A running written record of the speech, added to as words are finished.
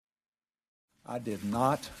I did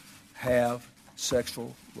not have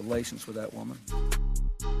sexual relations with that woman.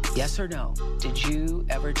 Yes or no? Did you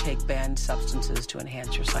ever take banned substances to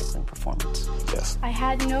enhance your cycling performance? Yes. I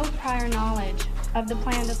had no prior knowledge of the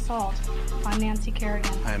planned assault on Nancy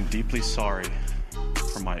Kerrigan. I am deeply sorry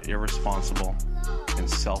for my irresponsible and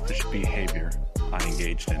selfish behavior I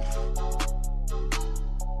engaged in.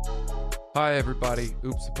 Hi, everybody.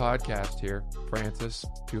 Oops, the podcast here. Francis,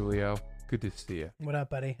 Julio, good to see you. What up,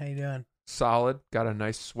 buddy? How you doing? Solid. Got a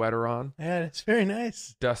nice sweater on. Yeah, it's very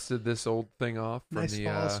nice. Dusted this old thing off from Nice the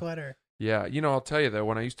fall sweater. Yeah, you know, I'll tell you though,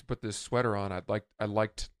 when I used to put this sweater on, I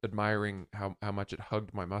liked admiring how much it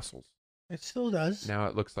hugged my muscles. It still does. Now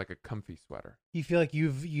it looks like a comfy sweater. You feel like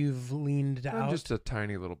you've leaned out. I'm just a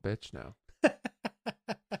tiny little bitch now.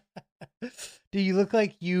 Do you look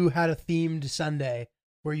like you had a themed Sunday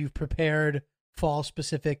where you've prepared fall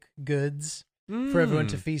specific goods for everyone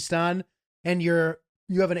to feast on, and you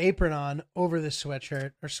have an apron on over this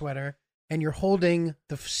sweatshirt or sweater, and you're holding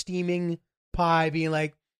the steaming pie, being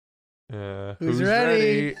like, who's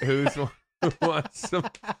ready? Who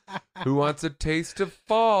wants a taste of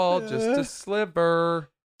fall? Just a sliver.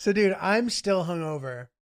 So, dude, I'm still hungover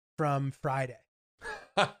from Friday.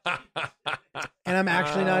 And I'm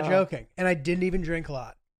actually not joking. And I didn't even drink a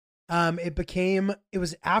lot. It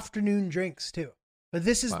was afternoon drinks too. But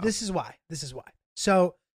this is why.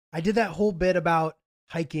 So I did that whole bit about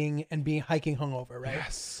hiking and hiking hungover, right?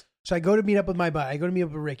 Yes. So I go to meet up with my buddy. I go to meet up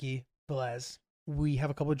with Ricky Velez. We have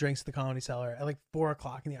a couple of drinks at the Comedy Cellar at like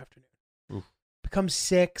 4:00 in the afternoon. Oof. Becomes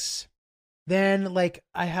 6. Then like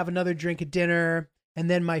I have another drink at dinner. And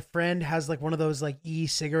then my friend has like one of those like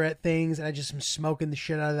e-cigarette things, and I just am smoking the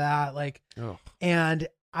shit out of that. Like, and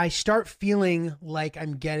I start feeling like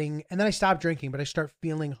I'm getting, and then I stop drinking, but I start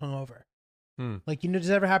feeling hungover. Like, you know, does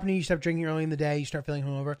it ever happen to you? You stop drinking early in the day, you start feeling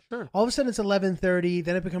hungover. Sure. All of a sudden it's 11:30,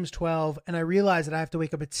 then it becomes 12, and I realize that I have to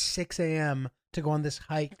wake up at 6 a.m. to go on this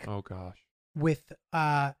hike. Oh gosh. With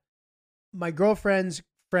my girlfriend's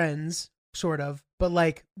friends, sort of, but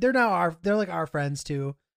like they're like our friends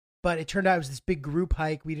too. But it turned out it was this big group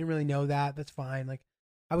hike. We didn't really know that. That's fine. Like,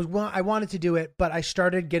 I wanted to do it, but I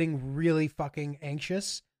started getting really fucking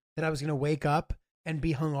anxious that I was gonna wake up and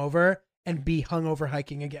be hungover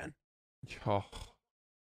hiking again. Oh.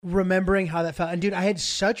 Remembering how that felt, and dude, I had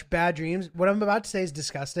such bad dreams. What I'm about to say is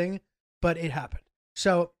disgusting, but it happened.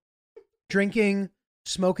 So, drinking,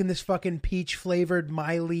 smoking this fucking peach flavored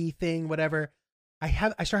Miley thing, whatever. I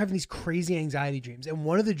start having these crazy anxiety dreams, and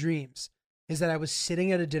one of the dreams is that I was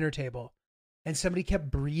sitting at a dinner table and somebody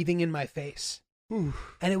kept breathing in my face. Ooh.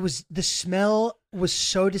 And the smell was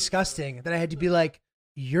so disgusting that I had to be like,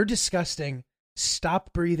 "You're disgusting.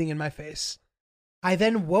 Stop breathing in my face." I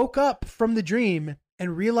then woke up from the dream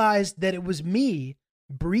and realized that it was me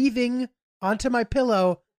breathing onto my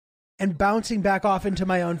pillow and bouncing back off into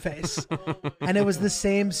my own face. And it was the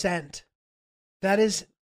same scent. That is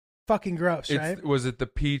fucking gross, right? Was it the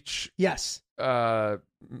peach? Yes.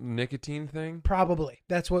 Nicotine thing? Probably.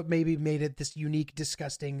 That's what maybe made it this unique,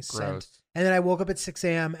 disgusting scent. Gross. And then I woke up at 6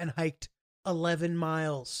 a.m. and hiked 11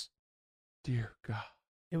 miles. Dear God.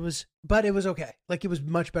 It was okay. Like, it was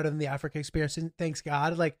much better than the Africa experience. And thanks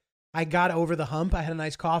God. Like, I got over the hump. I had a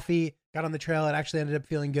nice coffee, got on the trail. It actually ended up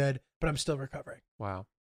feeling good, but I'm still recovering. Wow.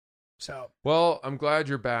 So. Well, I'm glad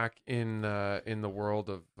you're back in the world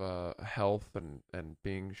of health and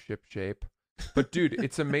being shipshape. But dude,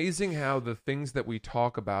 it's amazing how the things that we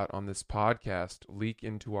talk about on this podcast leak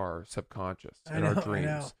into our subconscious and our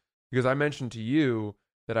dreams. Because I mentioned to you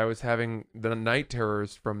that I was having the night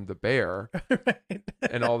terrors from the bear right.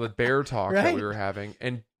 and all the bear talk that we were having.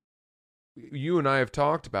 And you and I have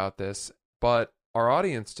talked about this, but our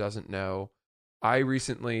audience doesn't know. I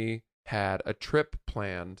recently had a trip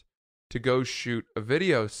planned to go shoot a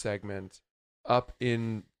video segment up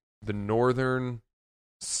in the northern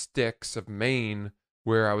sticks of Maine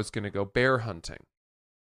where I was going to go bear hunting.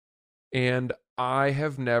 And I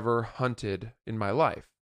have never hunted in my life.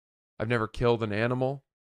 I've never killed an animal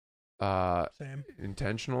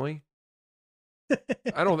intentionally.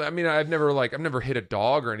 I've never hit a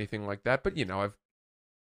dog or anything like that, but you know, I've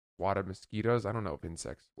swatted mosquitoes. I don't know if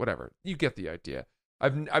insects, whatever. You get the idea.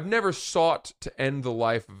 I've never sought to end the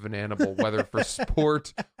life of an animal, whether for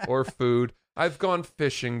sport or food. I've gone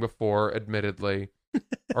fishing before, admittedly.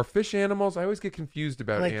 Are fish animals? I always get confused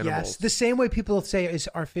about animals. Yes, the same way people say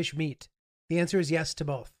are fish meat. The answer is yes to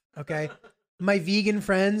both. Okay, my vegan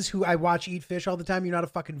friends who I watch eat fish all the time. You're not a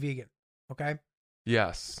fucking vegan. Okay.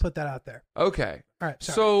 Yes. Put that out there. Okay. All right.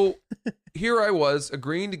 Sorry. So here I was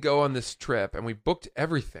agreeing to go on this trip, and we booked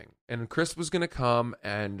everything. And Chris was going to come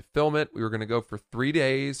and film it. We were going to go for 3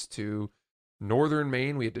 days to northern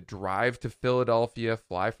Maine. We had to drive to Philadelphia,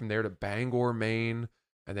 fly from there to Bangor, Maine,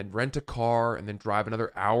 and then rent a car and then drive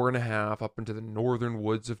another hour and a half up into the northern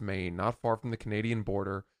woods of Maine, not far from the Canadian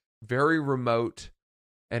border, very remote.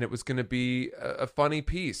 And it was going to be a funny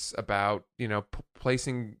piece about,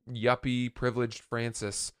 placing yuppie privileged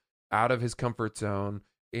Francis out of his comfort zone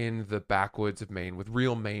in the backwoods of Maine with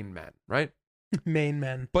real Maine men, right? Maine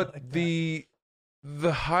men. But like the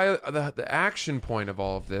action point of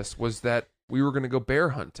all of this was that we were going to go bear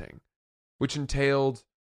hunting, which entailed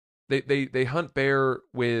they hunt bear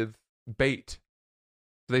with bait.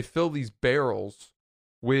 So they fill these barrels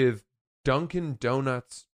with Dunkin'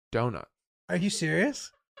 Donuts donuts. Are you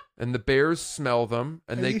serious? And the bears smell them,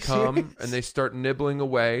 and they come serious? and they start nibbling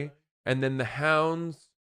away, and then the hounds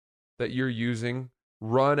that you're using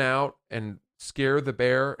run out and scare the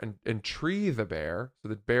bear and tree the bear. So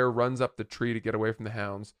the bear runs up the tree to get away from the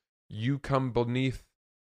hounds. You come beneath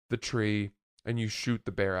the tree and you shoot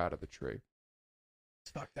the bear out of the tree.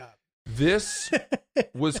 It's fucked up. This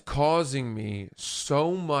was causing me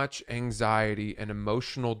so much anxiety and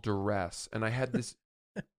emotional duress. And I had this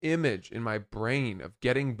image in my brain of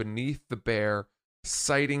getting beneath the bear,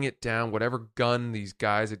 sighting it down, whatever gun these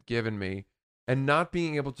guys had given me, and not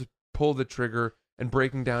being able to pull the trigger and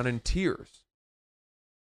breaking down in tears.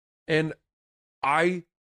 And I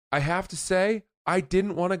have to say, I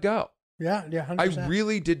didn't want to go. Yeah, 100%. I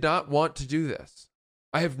really did not want to do this.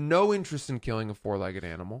 I have no interest in killing a four-legged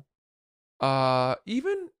animal.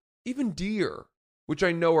 Even deer, which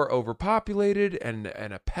I know are overpopulated and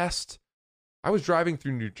a pest. I was driving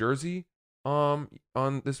through New Jersey on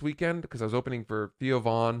this weekend because I was opening for Theo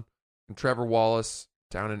Vaughn and Trevor Wallace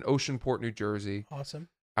down in Oceanport, New Jersey. Awesome.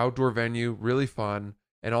 Outdoor venue, really fun.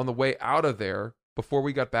 And on the way out of there, before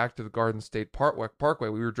we got back to the Garden State Parkway,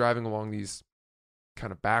 we were driving along these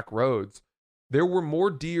kind of back roads. There were more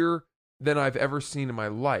deer than I've ever seen in my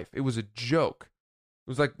life. It was a joke. It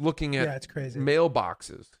was like looking at it's crazy.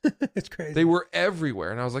 mailboxes. It's crazy. They were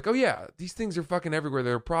everywhere. And I was like, oh yeah, these things are fucking everywhere.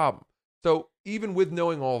 They're a problem. So even with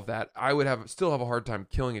knowing all of that, I would still have a hard time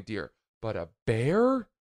killing a deer. But a bear?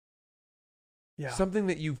 Yeah. Something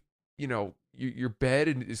that your bed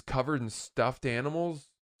is covered in stuffed animals,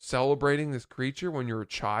 celebrating this creature when you're a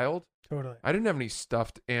child. Totally. I didn't have any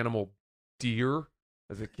stuffed animal deer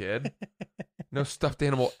as a kid. No stuffed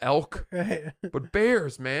animal elk. Right. But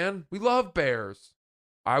bears, man. We love bears.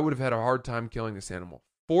 I would have had a hard time killing this animal.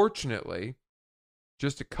 Fortunately,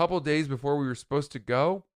 just a couple days before we were supposed to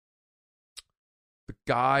go, the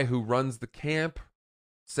guy who runs the camp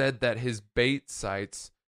said that his bait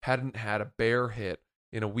sites hadn't had a bear hit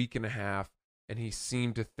in a week and a half, and he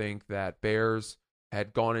seemed to think that bears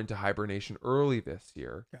had gone into hibernation early this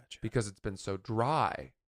year. Gotcha. Because it's been so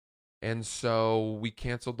dry. And so we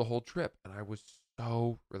canceled the whole trip, and I was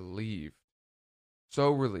so relieved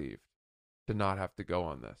to not have to go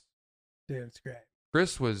on this. Dude, it's great.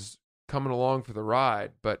 Chris was coming along for the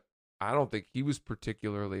ride, but I don't think he was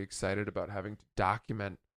particularly excited about having to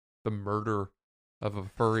document the murder of a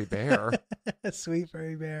furry bear. A sweet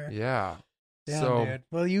furry bear. Yeah. Damn, so, dude.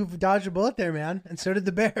 Well, you've dodged a bullet there, man, and so did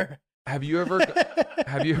the bear. Have you ever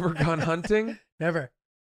gone hunting? Never.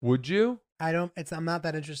 Would you? I'm not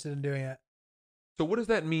that interested in doing it. So what does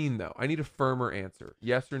that mean, though? I need a firmer answer.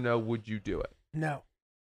 Yes or no, would you do it? No.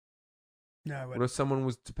 No, I What wouldn't. if someone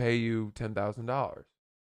was to pay you $10,000?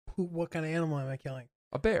 What kind of animal am I killing?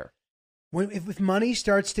 A bear. If money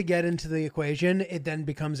starts to get into the equation, it then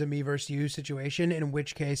becomes a me versus you situation, in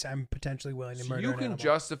which case I'm potentially willing to So murder you an can animal.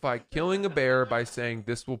 justify killing a bear by saying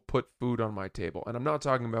this will put food on my table. And I'm not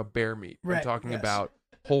talking about bear meat. I'm Right, talking yes. about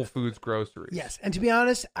Whole Foods groceries. Yes, and to be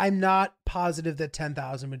honest, I'm not positive that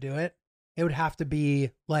 10,000 would do it. It would have to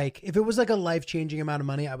be like, if it was like a life-changing amount of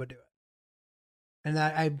money, I would do it. And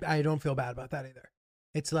that I don't feel bad about that either.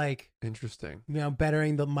 It's like, Interesting.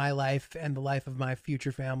 bettering my life and the life of my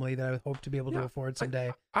future family that I would hope to be able to Yeah, afford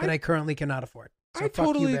someday I- that I currently cannot afford. So I fuck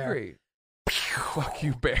totally you, bear. agree. Fuck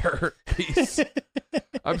you, bear. Peace.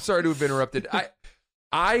 I'm sorry to have interrupted.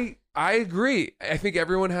 I agree. I think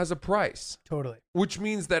everyone has a price, Totally. which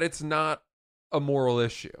means that it's not a moral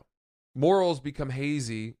issue. Morals become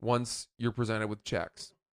hazy once you're presented with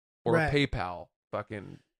checks or Right. a PayPal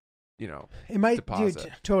fucking, It might, deposit.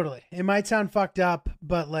 dude, totally. It might sound fucked up,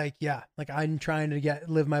 but like, yeah, like I'm trying to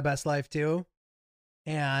live my best life too.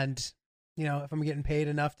 And, if I'm getting paid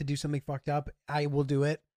enough to do something fucked up, I will do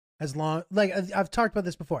it as long, like I've talked about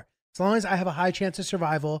this before. As long as I have a high chance of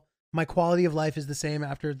survival, my quality of life is the same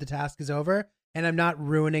after the task is over, and I'm not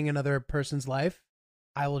ruining another person's life,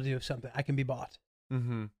 I will do something. I can be bought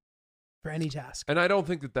Mm-hmm. for any task. And I don't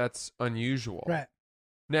think that that's unusual. Right.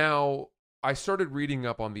 Now, I started reading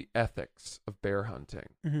up on the ethics of bear hunting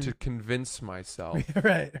to convince myself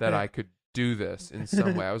that I could do this in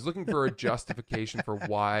some way. I was looking for a justification for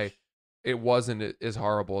why it wasn't as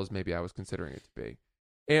horrible as maybe I was considering it to be.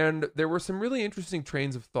 And there were some really interesting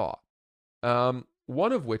trains of thought.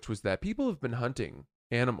 One of which was that people have been hunting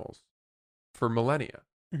animals for millennia.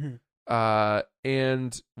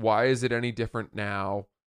 And why is it any different now?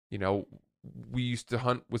 You know, we used to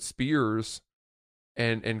hunt with spears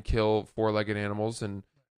and kill four-legged animals. And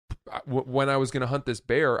when I was going to hunt this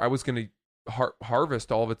bear, I was going to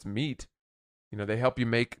harvest all of its meat. You know, they help you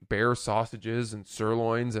make bear sausages and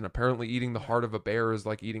sirloins, and apparently eating the heart of a bear is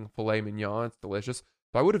like eating filet mignon. It's delicious.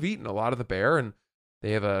 So I would have eaten a lot of the bear, and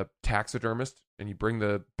they have a taxidermist, and you bring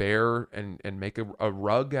the bear and make a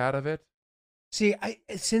rug out of it. See,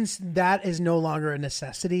 since that is no longer a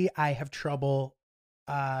necessity, I have trouble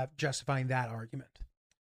justifying that argument.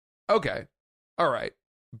 Okay. All right.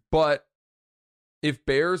 But if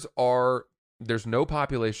bears there's no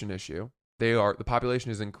population issue. The population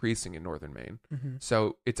is increasing in northern Maine.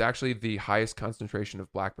 So it's actually the highest concentration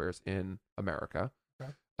of black bears in America.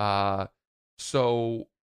 Okay. So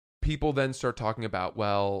people then start talking about,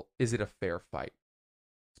 well, is it a fair fight?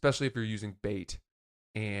 Especially if you're using bait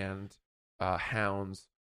and hounds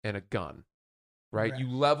and a gun, right? You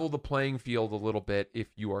level the playing field a little bit if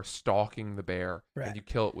you are stalking the bear and you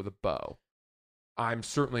kill it with a bow. I'm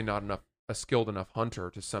certainly not a skilled enough hunter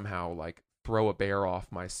to somehow like throw a bear off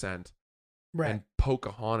my scent and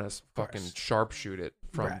Pocahontas fucking sharpshoot it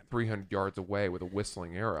from 300 yards away with a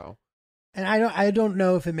whistling arrow. And I don't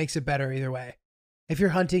know if it makes it better either way. If you're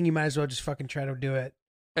hunting, you might as well just fucking try to do it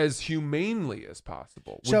as humanely as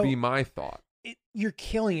possible would be my thought. You're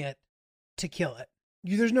killing it to kill it.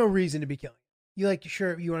 There's no reason to be killing it. You like,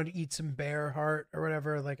 sure, you want to eat some bear heart or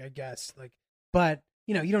whatever, like I guess, like, but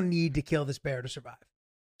you know, you don't need to kill this bear to survive.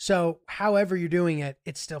 So however you're doing it,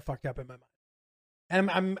 it's still fucked up in my mind.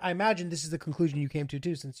 And I imagine this is the conclusion you came to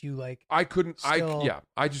too, since you like. I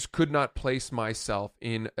just could not place myself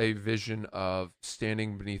in a vision of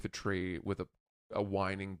standing beneath a tree with a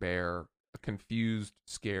whining bear, a confused,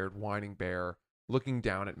 scared, whining bear, looking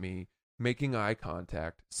down at me, making eye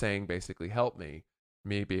contact, saying basically, help me.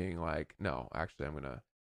 Me being like, no, actually, I'm going to.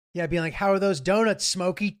 Yeah, being like, how are those donuts,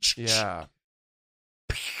 Smokey? Yeah.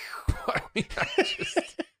 I mean,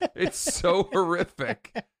 it's so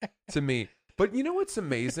horrific to me. But you know what's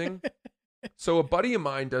amazing? So a buddy of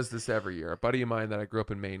mine does this every year, a buddy of mine that I grew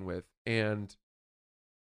up in Maine with, and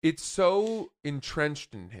it's so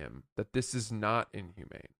entrenched in him that this is not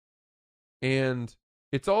inhumane. And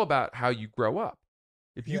it's all about how you grow up.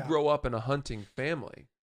 If you grow up in a hunting family,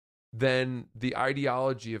 then the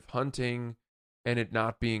ideology of hunting and it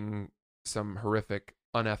not being some horrific,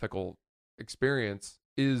 unethical experience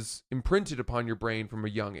is imprinted upon your brain from a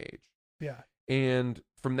young age. Yeah. And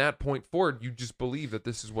from that point forward, you just believe that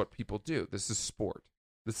this is what people do. This is sport.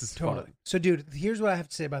 This is fun. So, dude, here's what I have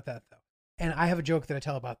to say about that, though. And I have a joke that I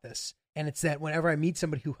tell about this. And it's that whenever I meet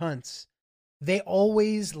somebody who hunts, they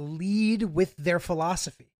always lead with their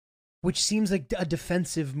philosophy, which seems like a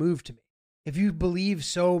defensive move to me. If you believe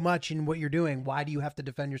so much in what you're doing, why do you have to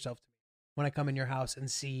defend yourself to me when I come in your house and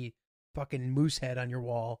see fucking moose head on your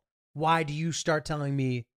wall? Why do you start telling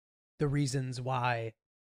me the reasons why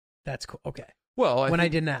that's cool? Okay. Well, I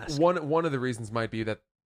didn't ask. One of the reasons might be that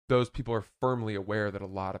those people are firmly aware that a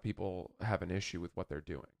lot of people have an issue with what they're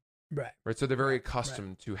doing. Right. So they're very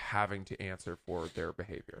accustomed to having to answer for their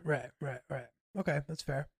behavior. Right. Okay, that's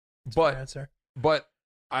fair. That's a fair answer. But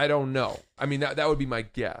I don't know. I mean, that would be my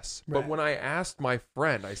guess. Right. But when I asked my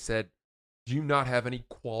friend, I said, do you not have any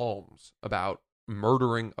qualms about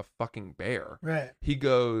murdering a fucking bear? Right. He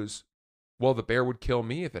goes, well, the bear would kill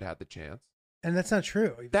me if it had the chance. And that's not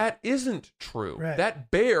true. That isn't true. Right.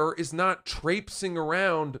 That bear is not traipsing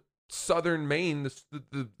around southern Maine,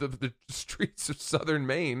 the streets of southern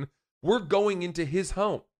Maine. We're going into his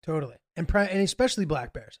home. Totally. And especially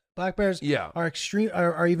black bears. Black bears are extreme,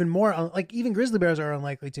 are even more, like even grizzly bears are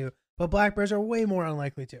unlikely to, but black bears are way more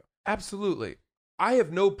unlikely to. Absolutely. I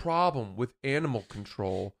have no problem with animal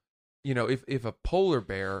control. You know, if a polar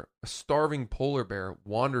bear, a starving polar bear,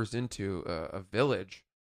 wanders into a village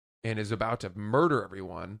and is about to murder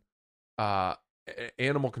everyone,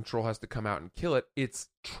 animal control has to come out and kill it. It's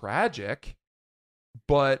tragic,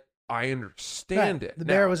 but I understand it. The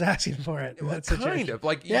bear was asking for it. Kind of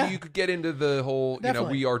like you could get into the whole,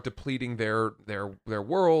 Definitely. We are depleting their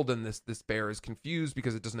world, and this bear is confused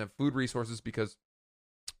because it doesn't have food resources because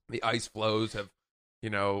the ice flows have,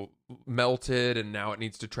 melted, and now it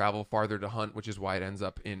needs to travel farther to hunt, which is why it ends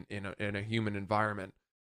up in a human environment.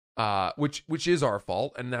 which is our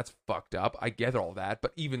fault, and that's fucked up. I get all that,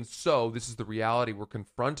 but even so, this is the reality we're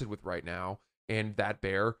confronted with right now, and that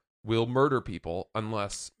bear will murder people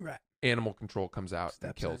unless animal control comes out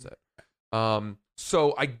and kills it.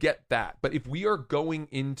 So I get that, but if we are going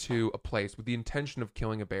into a place with the intention of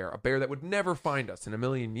killing a bear that would never find us in a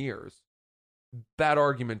million years, that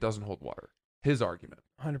argument doesn't hold water. His argument.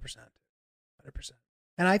 100%. 100%.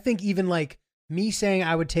 And I think even like me saying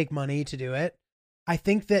I would take money to do it, I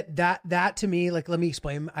think that to me, like, let me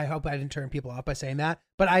explain. I hope I didn't turn people off by saying that,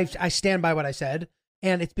 but I stand by what I said.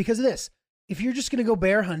 And it's because of this. If you're just going to go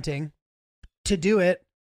bear hunting to do it,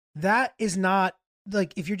 that is not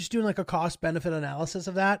like, if you're just doing like a cost benefit analysis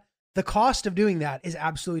of that, the cost of doing that is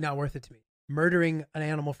absolutely not worth it to me. Murdering an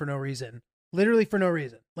animal for no reason, literally for no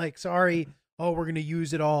reason. Like, sorry, oh, we're going to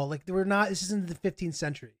use it all. Like, this isn't the 15th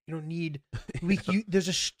century. You don't need, there's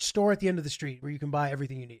a store at the end of the street where you can buy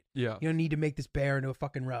everything you need. Yeah. You don't need to make this bear into a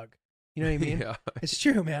fucking rug. You know what I mean? Yeah. It's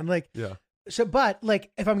true, man. Like, yeah. So, but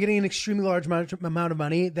like, if I'm getting an extremely large amount of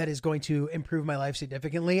money that is going to improve my life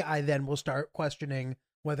significantly, I then will start questioning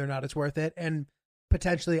whether or not it's worth it. And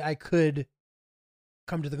potentially I could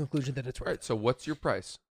come to the conclusion that it's worth it. So what's your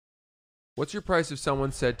price? What's your price if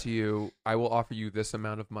someone said to you, I will offer you this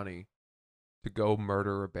amount of money to go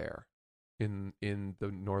murder a bear in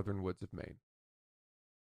the northern woods of Maine?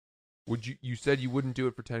 Would you said you wouldn't do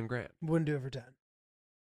it for 10 grand. Wouldn't do it for 10.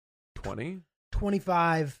 20?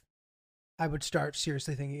 25, I would start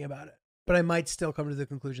seriously thinking about it. But I might still come to the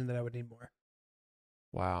conclusion that I would need more.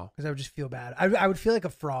 Wow. Because I would just feel bad. I would feel like a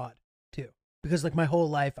fraud too. Because like my whole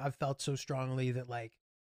life I've felt so strongly that like,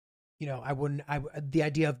 you know, the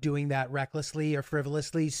idea of doing that recklessly or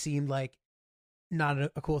frivolously seemed like not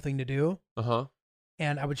a cool thing to do. Uh-huh.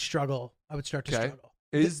 And I would struggle. I would start to struggle.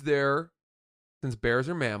 Is there, since bears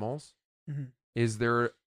are mammals, mm-hmm. is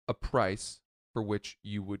there a price for which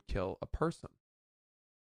you would kill a person?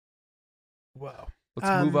 Whoa.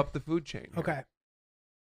 Let's move up the food chain here. Okay.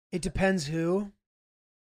 It depends who.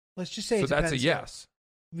 Let's just say it depends. So that's a yes.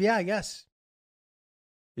 Yeah, I guess.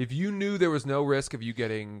 If you knew there was no risk of you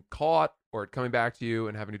getting caught or it coming back to you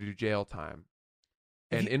and having to do jail time,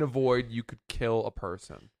 and in a void you could kill a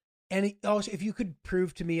person. And also, if you could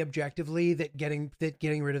prove to me objectively that getting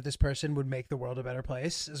rid of this person would make the world a better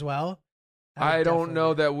place as well. I don't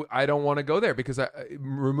know that I don't want to go there because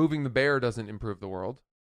removing the bear doesn't improve the world.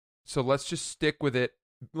 So let's just stick with it.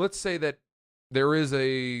 Let's say that there is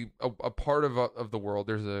a part of the world.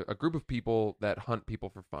 There's a group of people that hunt people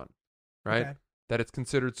for fun, right? Okay. That it's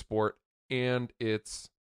considered sport and it's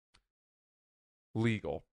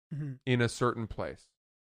legal mm-hmm. in a certain place,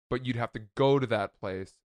 but you'd have to go to that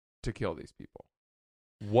place to kill these people.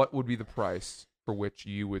 What would be the price for which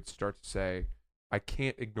you would start to say, I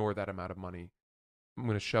can't ignore that amount of money. I'm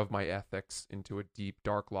going to shove my ethics into a deep,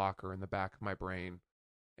 dark locker in the back of my brain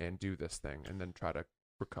and do this thing and then try to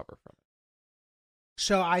recover from it.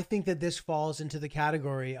 So I think that this falls into the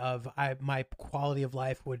category of my quality of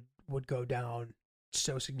life would go down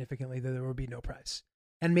so significantly that there would be no price.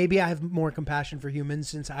 And maybe I have more compassion for humans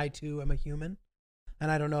since I too am a human. And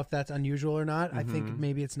I don't know if that's unusual or not. Mm-hmm. I think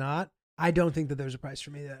maybe it's not. I don't think that there's a price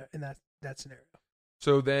for me in that scenario.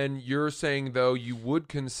 So then you're saying, though, you would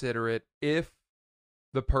consider it if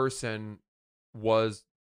the person was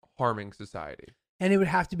harming society. And it would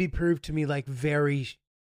have to be proved to me like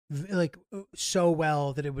like so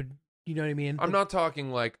well that it would, you know what I mean? I'm not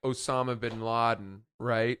talking like Osama bin Laden,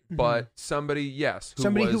 right? Mm-hmm. But somebody, yes.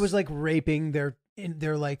 Who was like raping their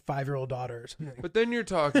like 5-year-old daughters. But then you're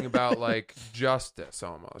talking about like justice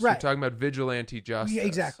almost. Right. You're talking about vigilante justice. Yeah,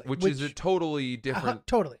 exactly. Which is a totally different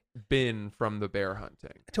bin from the bear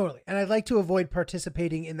hunting. Totally. And I'd like to avoid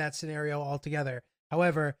participating in that scenario altogether.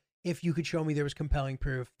 However, if you could show me there was compelling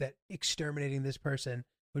proof that exterminating this person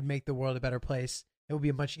would make the world a better place, it would be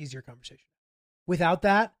a much easier conversation. Without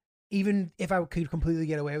that, even if I could completely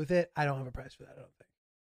get away with it, I don't have a price for that, I don't think.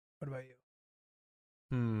 What about you?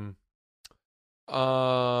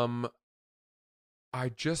 I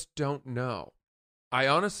just don't know. I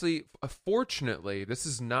honestly, fortunately, this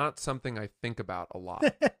is not something I think about a lot.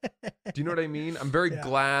 Do you know what I mean? I'm very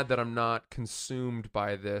glad that I'm not consumed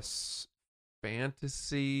by this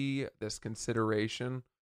fantasy, this consideration.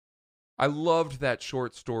 I loved that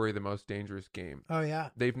short story, The Most Dangerous Game. Oh, yeah.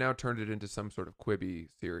 They've now turned it into some sort of Quibi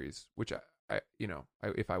series, which I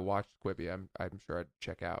if I watched Quibi, I'm sure I'd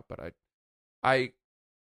check out. But I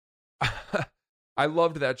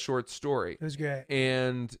loved that short story. It was great.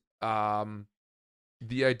 And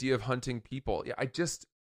the idea of hunting people. Yeah,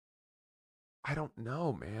 I don't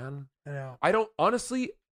know, man. I know. I don't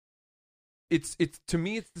honestly. It's to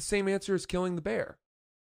me, it's the same answer as killing the bear.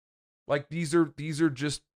 Like these are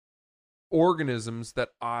just organisms that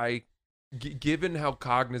given how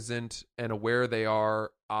cognizant and aware they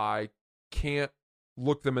are, I can't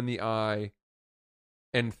look them in the eye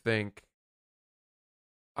and think,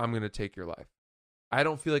 I'm going to take your life. I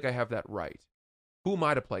don't feel like I have that right. Who am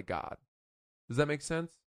I to play God? Does that make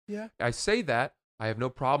sense? Yeah. I say that. I have no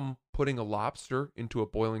problem putting a lobster into a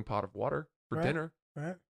boiling pot of water for dinner.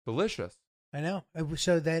 Right. Delicious. I know.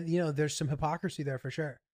 So that, you know, there's some hypocrisy there for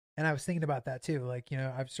sure. And I was thinking about that too. Like, you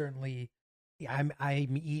know, I've certainly, I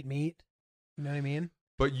eat meat. You know what I mean?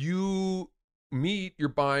 But You're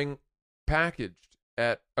buying packaged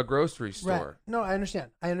at a grocery store. Right. No, I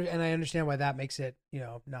understand. I understand why that makes it, you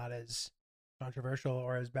know, not as controversial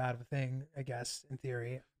or as bad of a thing, I guess, in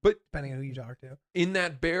theory. But depending on who you talk to. In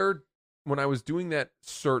that bear, when I was doing that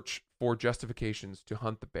search for justifications to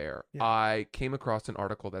hunt the bear, I came across an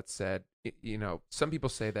article that said, you know, some people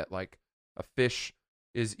say that like a fish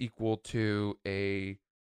is equal to a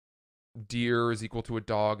deer, is equal to a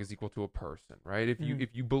dog, is equal to a person, right? If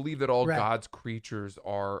you believe that all God's creatures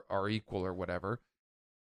are equal or whatever,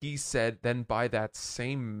 he said, then by that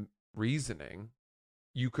same reasoning,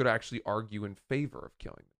 you could actually argue in favor of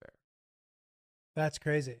killing the bear. That's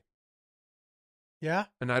crazy. Yeah.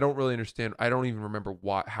 And I don't really understand. I don't even remember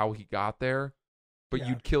how he got there. But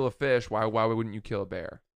you'd kill a fish. Why wouldn't you kill a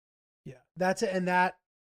bear? Yeah, that's it. And that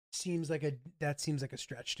seems like a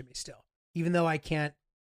stretch to me still. Even though I can't,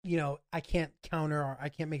 you know, I can't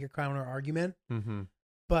make a counter argument. Mm-hmm.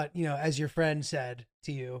 But you know, as your friend said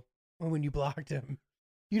to you when you blocked him,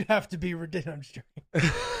 you'd have to be ridiculous. I'm just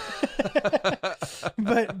joking.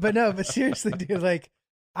 but seriously, dude, like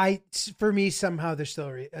for me somehow there's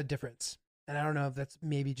still a difference. And I don't know if that's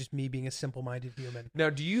maybe just me being a simple-minded human. Now,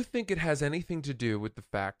 do you think it has anything to do with the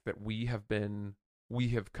fact that we have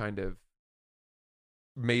kind of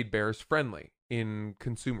made bears friendly in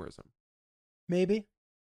consumerism? Maybe.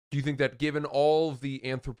 Do you think that given all the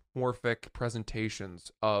anthropomorphic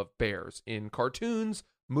presentations of bears in cartoons,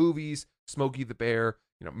 movies, Smokey the Bear,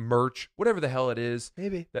 you know, merch, whatever the hell it is,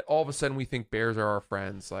 maybe that all of a sudden we think bears are our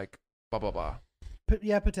friends, like blah, blah, blah. But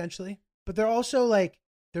yeah, potentially. But they're also like,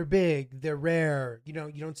 they're big, they're rare. You know,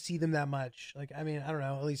 you don't see them that much. Like, I mean, I don't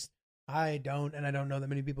know. At least I don't, and I don't know that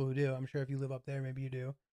many people who do. I'm sure if you live up there, maybe you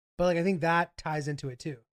do. But like, I think that ties into it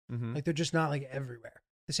too. Mm-hmm. Like, they're just not like everywhere.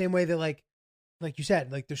 The same way that like you said,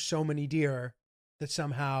 like there's so many deer that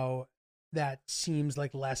somehow that seems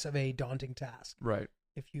like less of a daunting task. Right.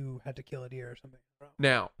 If you had to kill a deer or something.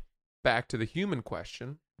 Now, back to the human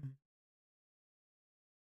question. Mm-hmm.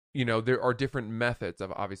 You know, there are different methods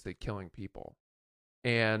of obviously killing people.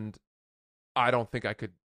 And I don't think I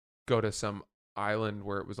could go to some island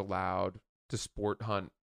where it was allowed to sport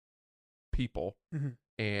hunt people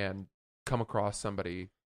and come across somebody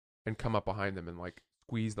and come up behind them and like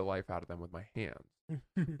squeeze the life out of them with my hands.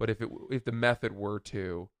 But if the method were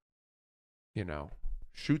to, you know,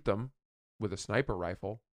 shoot them with a sniper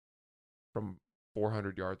rifle from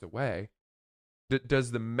 400 yards away, does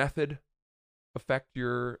the method affect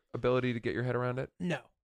your ability to get your head around it? No.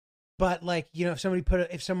 But like, you know,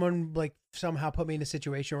 if someone like somehow put me in a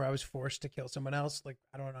situation where I was forced to kill someone else, like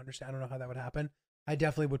I don't understand. I don't know how that would happen. I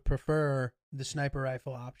definitely would prefer the sniper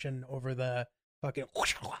rifle option over the fucking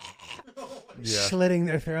slitting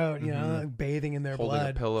their throat, you know, like bathing in their holding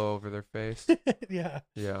blood. A pillow over their face. Yeah.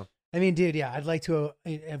 Yeah. I mean, dude, yeah, I'd like to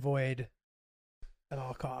avoid at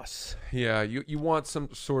all costs. Yeah. You want some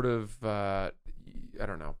sort of, I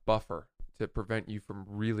don't know, buffer to prevent you from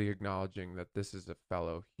really acknowledging that this is a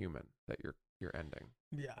fellow human that you're ending.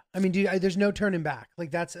 Yeah. I mean, dude, there's no turning back. Like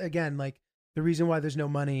that's, again, like the reason why there's no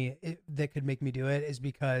money that could make me do it is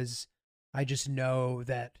because I just know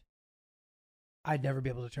that I'd never be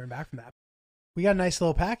able to turn back from that. We got a nice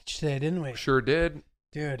little package today, didn't we? Sure did.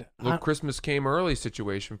 Dude. Little Christmas came early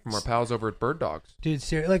situation from our pals over at Bird Dogs. Dude,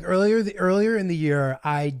 seriously, like earlier in the year,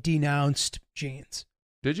 I denounced jeans.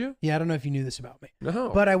 Did you? Yeah, I don't know if you knew this about me.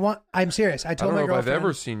 No. But I'm serious. I told my girlfriend. I don't know if I've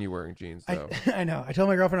ever seen you wearing jeans, though. I know. I told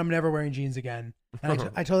my girlfriend I'm never wearing jeans again.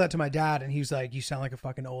 And I told that to my dad, and he was like, you sound like a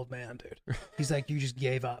fucking old man, dude. He's like, you just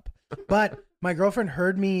gave up. But my girlfriend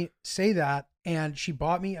heard me say that, and she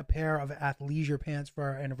bought me a pair of athleisure pants for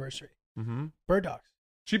our anniversary. Mm-hmm. Bird Dogs.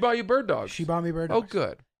 She bought you Bird Dogs? She bought me Bird Dogs. Oh,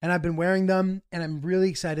 good. And I've been wearing them, and I'm really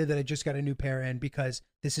excited that I just got a new pair in because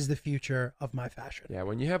this is the future of my fashion. Yeah,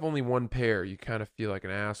 when you have only one pair, you kind of feel like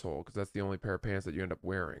an asshole because that's the only pair of pants that you end up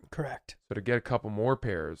wearing. Correct. So to get a couple more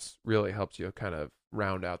pairs really helps you kind of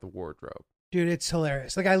round out the wardrobe. Dude, it's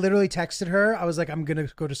hilarious. Like, I literally texted her. I was like, I'm going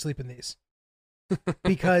to go to sleep in these.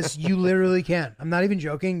 Because you literally can. I'm not even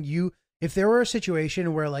joking. If there were a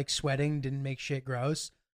situation where, like, sweating didn't make shit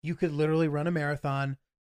gross, you could literally run a marathon,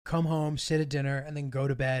 come home, sit at dinner, and then go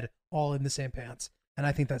to bed all in the same pants. And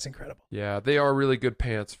I think that's incredible. Yeah, they are really good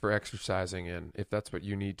pants for exercising in, if that's what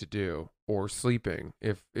you need to do, or sleeping,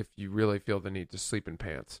 if you really feel the need to sleep in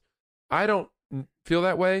pants. I don't feel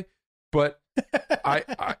that way, but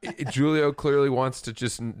Julio clearly wants to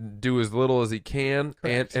just do as little as he can,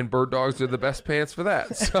 and bird dogs are the best pants for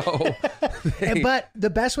that. So, but the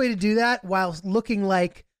best way to do that while looking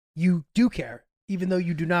like you do care, even though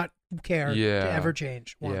you do not care to ever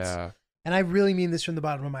change once. Yeah. And I really mean this from the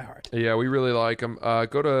bottom of my heart. Yeah, we really like them.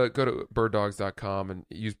 Go to birddogs.com and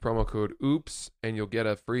use promo code OOPS, and you'll get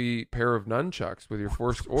a free pair of nunchucks with your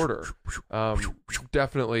first order.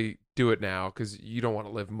 Definitely do it now, because you don't want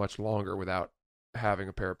to live much longer without having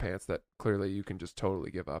a pair of pants that clearly you can just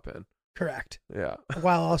totally give up in. Correct. Yeah.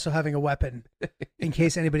 While also having a weapon in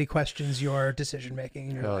case anybody questions your decision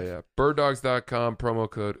making in your life. Yeah. Birddogs.com, promo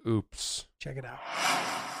code OOPS. Check it out.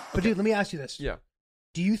 But dude, let me ask you this. Yeah.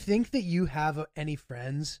 Do you think that you have any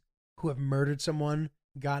friends who have murdered someone,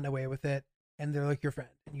 gotten away with it, and they're like your friend,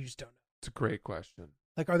 and you just don't know? It's a great question.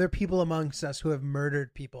 Like, are there people amongst us who have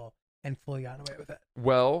murdered people and fully gotten away with it?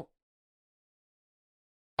 Well,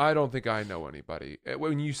 I don't think I know anybody.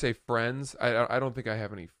 When you say friends, I don't think I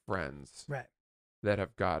have any friends that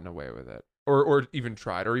have gotten away with it, or even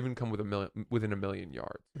tried, or even come within a million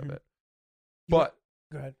yards of it. But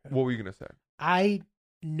go ahead. What were you gonna say? I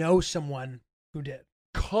know someone who did.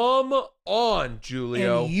 Come on,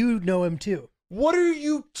 Julio. And you know him too. What are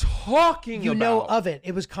you talking about? You know of it.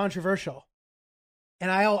 It was controversial.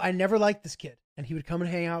 And I never liked this kid. And he would come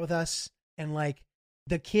and hang out with us. And like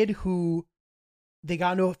the kid who they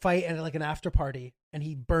got into a fight at like an after party, and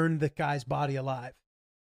he burned the guy's body alive.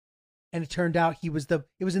 And it turned out it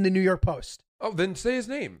was in the New York Post. Oh, then say his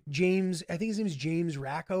name. James, I think his name is James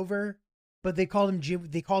Rackover. But they called him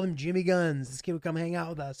Jimmy Guns. This kid would come hang out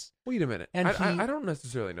with us. Wait a minute. And I don't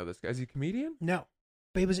necessarily know this guy. Is he a comedian? No.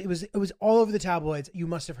 But it was all over the tabloids. You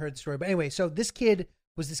must have heard the story. But anyway, so this kid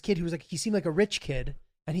who was like, he seemed like a rich kid.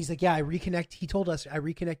 And he's like, yeah, he told us I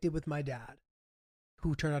reconnected with my dad,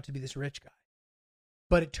 who turned out to be this rich guy.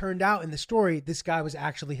 But it turned out in the story, this guy was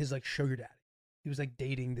actually his like sugar daddy. He was like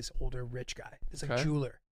dating this older rich guy, this like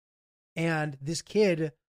jeweler. And this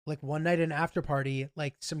kid, like one night at an after party,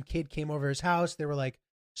 like some kid came over his house. They were like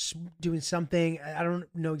doing something. I don't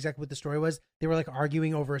know exactly what the story was. They were like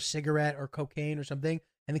arguing over a cigarette or cocaine or something.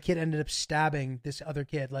 And the kid ended up stabbing this other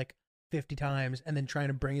kid like 50 times and then trying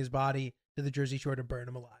to bring his body to the Jersey Shore to burn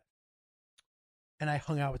him alive. And I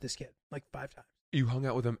hung out with this kid like 5 times. You hung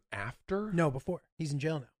out with him after? No, before. He's in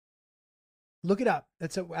jail now. Look it up.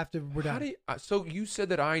 That's after we're done. So you said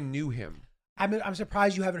that I knew him. I'm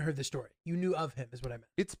surprised you haven't heard the story. You knew of him is what I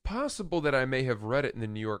meant. It's possible that I may have read it in the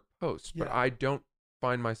New York Post, but I don't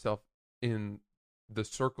find myself in the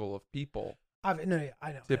circle of people. I know.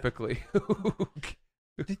 Typically.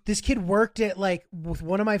 This kid worked at like with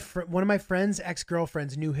one of my friends'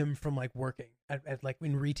 ex-girlfriends knew him from like working at like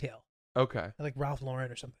in retail. Okay. At, like Ralph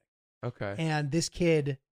Lauren or something. Okay. And this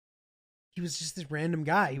kid, he was just this random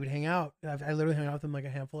guy. He would hang out. I literally hung out with him like a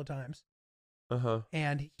handful of times.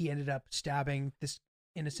 And he ended up stabbing this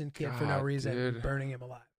innocent kid for no reason, and burning him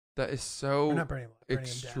alive. That is so not burning him alive,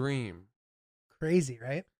 extreme. Crazy,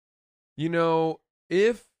 right? You know,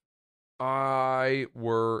 if I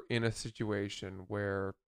were in a situation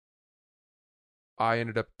where I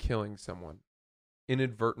ended up killing someone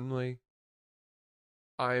inadvertently,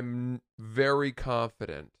 I'm very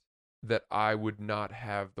confident that I would not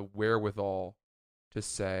have the wherewithal to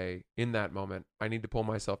say in that moment, I need to pull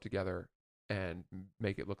myself together and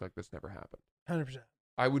make it look like this never happened. 100%.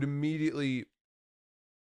 I would immediately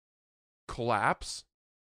collapse,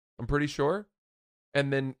 I'm pretty sure,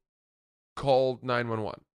 and then call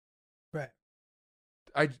 911. Right.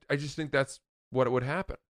 I just think that's what would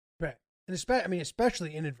happen. Right. And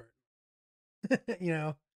especially inadvertent. You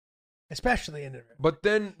know, especially inadvertent. But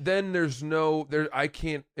then I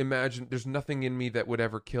can't imagine, there's nothing in me that would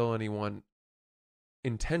ever kill anyone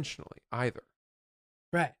intentionally either.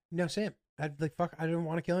 Right. No, same. I'd like, fuck, I don't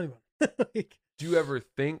want to kill anyone. Like, do you ever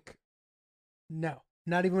think? No.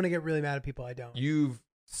 Not even when I get really mad at people, I don't. You've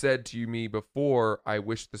said to me before, I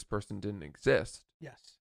wish this person didn't exist.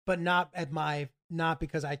 Yes. But not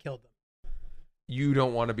because I killed them. You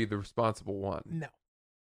don't want to be the responsible one. No.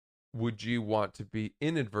 Would you want to be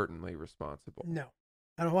inadvertently responsible? No.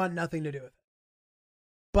 I don't want nothing to do with it.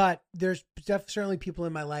 But there's certainly people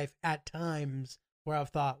in my life at times where I've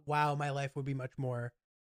thought, wow, my life would be much more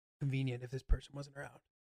convenient if this person wasn't around.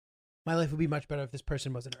 My life would be much better if this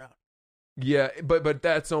person wasn't around. Yeah, but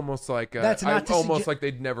that's almost like like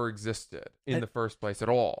they'd never existed in the first place at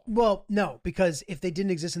all. Well, no, because if they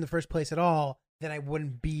didn't exist in the first place at all, then I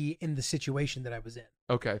wouldn't be in the situation that I was in.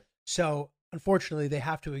 Okay. So unfortunately, they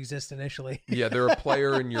have to exist initially. Yeah, they're a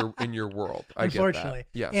player in your world. I Unfortunately.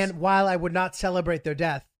 get that. Yes. And while I would not celebrate their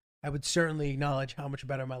death, I would certainly acknowledge how much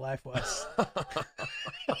better my life was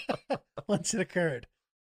once it occurred.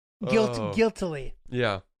 Guiltily.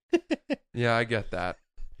 Yeah. Yeah, I get that.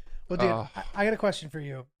 Well, dude, I got a question for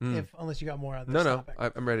you. Unless you got more on this topic.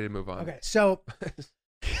 No, I'm ready to move on. Okay, so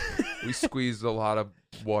we squeezed a lot of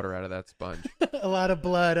water out of that sponge. A lot of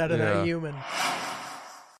blood out of that human.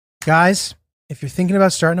 Guys, if you're thinking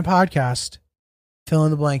about starting a podcast, fill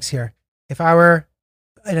in the blanks here. If I were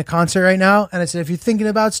in a concert right now and I said, if you're thinking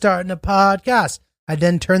about starting a podcast, I'd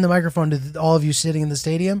then turn the microphone to all of you sitting in the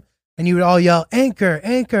stadium and you would all yell, Anchor,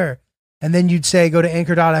 Anchor. And then you'd say, go to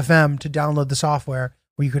anchor.fm to download the software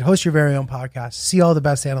where you could host your very own podcast, see all the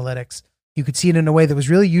best analytics. You could see it in a way that was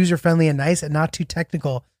really user-friendly and nice and not too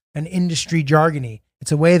technical and industry jargony.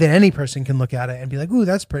 It's a way that any person can look at it and be like, ooh,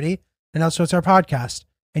 that's pretty. And also it's our podcast.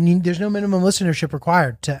 And there's no minimum listenership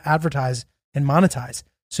required to advertise and monetize.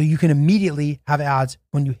 So you can immediately have ads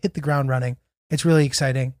when you hit the ground running. It's really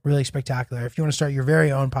exciting, really spectacular. If you want to start your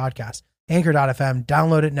very own podcast, anchor.fm,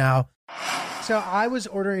 download it now. So I was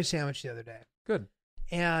ordering a sandwich the other day. Good.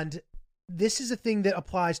 And this is a thing that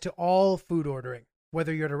applies to all food ordering,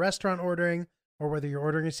 whether you're at a restaurant ordering or whether you're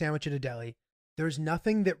ordering a sandwich at a deli. There's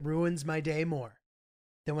nothing that ruins my day more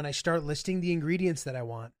than when I start listing the ingredients that I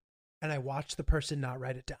want and I watch the person not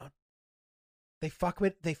write it down. They fuck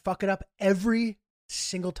it up every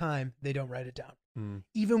single time they don't write it down.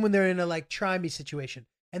 Even when they're in a like try me situation.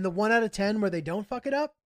 And the 1 out of 10 where they don't fuck it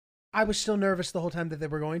up, I was still nervous the whole time that they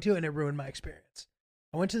were going to, and it ruined my experience.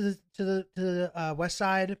 I went to the West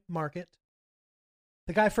Side Market.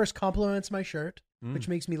 The guy first compliments my shirt, which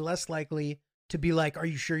makes me less likely to be like, "Are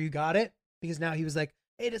you sure you got it?" Because now he was like,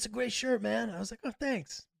 "Hey, that's a great shirt, man." I was like, "Oh,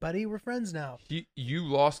 thanks, buddy. We're friends now." You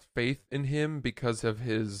lost faith in him because of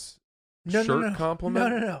his shirt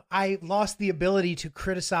compliment? No. I lost the ability to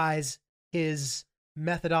criticize his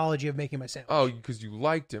methodology of making my sandwich. Oh, because you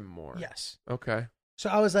liked him more. Yes. Okay. So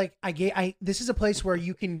I was like, this is a place where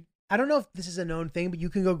you can, I don't know if this is a known thing, but you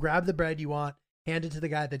can go grab the bread you want, hand it to the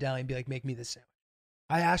guy at the deli and be like, make me this sandwich.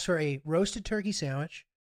 I asked for a roasted turkey sandwich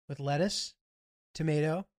with lettuce,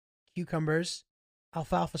 tomato, cucumbers,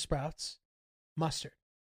 alfalfa sprouts, mustard.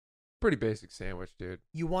 Pretty basic sandwich, dude.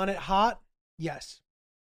 You want it hot? Yes.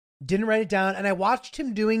 Didn't write it down. And I watched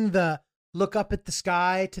him doing the look up at the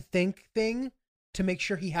sky to think thing to make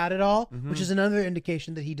sure he had it all, which is another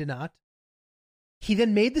indication that he did not. He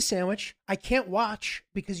then made the sandwich. I can't watch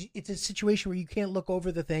because it's a situation where you can't look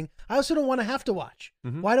over the thing. I also don't want to have to watch.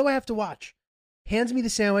 Why do I have to watch? Hands me the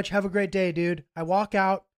sandwich. Have a great day, dude. I walk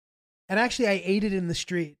out, and actually I ate it in the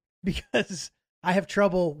street because I have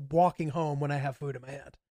trouble walking home when I have food in my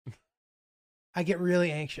hand. I get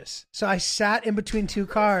really anxious. So I sat in between two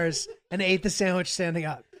cars and ate the sandwich standing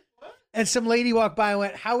up. And some lady walked by and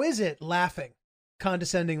went, "How is it?" Laughing,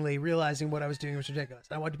 condescendingly, realizing what I was doing was ridiculous.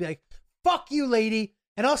 And I wanted to be like, "Fuck you, lady."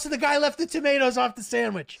 And also the guy left the tomatoes off the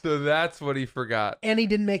sandwich. So that's what he forgot. And he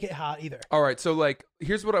didn't make it hot either. All right. So like,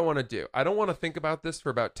 here's what I want to do. I don't want to think about this for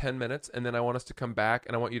about 10 minutes. And then I want us to come back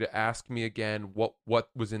and I want you to ask me again what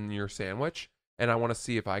was in your sandwich. And I want to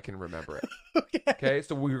see if I can remember it. Okay.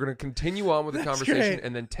 So we're going to continue on with the conversation. Great.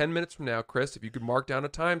 And then 10 minutes from now, Chris, if you could mark down a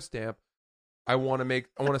timestamp, I want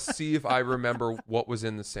to see if I remember what was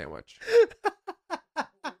in the sandwich.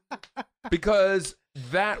 Because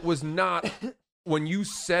that was not, when you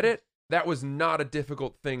said it, that was not a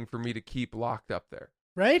difficult thing for me to keep locked up there.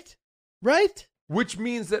 Right? Which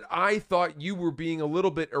means that I thought you were being a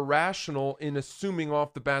little bit irrational in assuming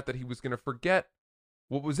off the bat that he was going to forget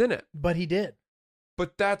what was in it. But he did.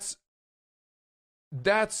 But that's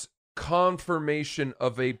confirmation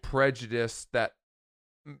of a prejudice that,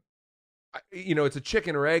 it's a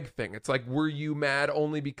chicken or egg thing. It's like, were you mad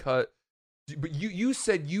only because... But you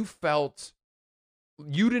said you felt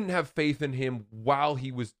you didn't have faith in him while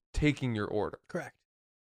he was taking your order. Correct.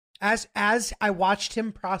 As I watched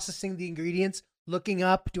him processing the ingredients, looking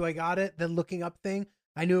up, do I got it? The looking up thing,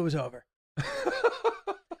 I knew it was over.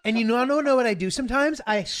 And I don't know what I do sometimes?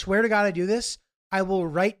 I swear to God I do this. I will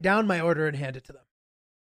write down my order and hand it to them.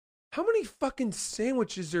 How many fucking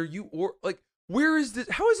sandwiches are you where is this?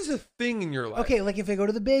 How is this a thing in your life? Okay, like if I go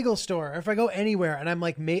to the bagel store or if I go anywhere and I'm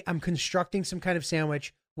like, I'm constructing some kind of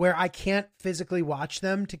sandwich where I can't physically watch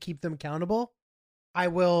them to keep them accountable, I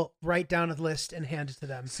will write down a list and hand it to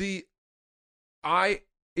them. See,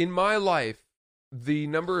 in my life, the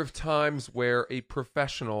number of times where a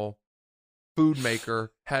professional food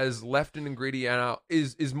maker has left an ingredient out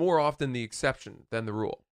is more often the exception than the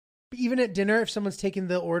rule. Even at dinner, if someone's taking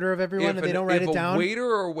the order of everyone and they don't write it down. If a waiter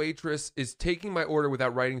or a waitress is taking my order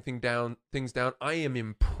without writing things down, I am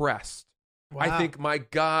impressed. Wow. I think, my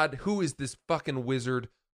God, who is this fucking wizard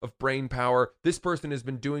of brain power? This person has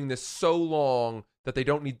been doing this so long that they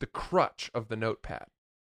don't need the crutch of the notepad.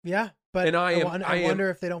 Yeah, but And I wonder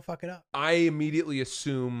if they don't fuck it up. I immediately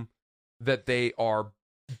assume that they are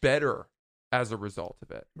better as a result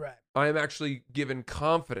of it. Right. I am actually given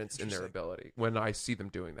confidence in their ability when I see them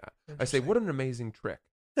doing that. I say, what an amazing trick.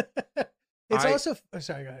 Also,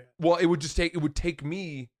 sorry, go ahead. Well, it would take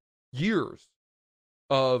me years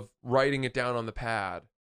of writing it down on the pad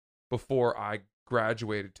before I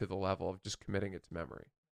graduated to the level of just committing it to memory.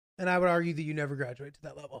 And I would argue that you never graduate to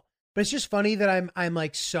that level. But it's just funny that I'm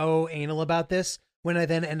like so anal about this when I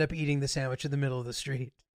then end up eating the sandwich in the middle of the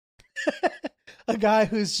street. A guy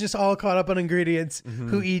who's just all caught up on ingredients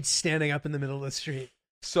who eats standing up in the middle of the street.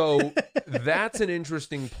 So that's an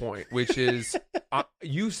interesting point, which is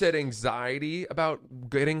you said anxiety about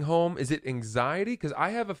getting home. Is it anxiety? Because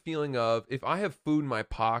I have a feeling of if I have food in my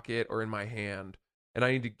pocket or in my hand and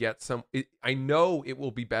I need to get some, I know it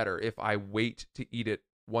will be better if I wait to eat it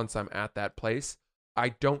once I'm at that place. I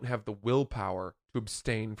don't have the willpower to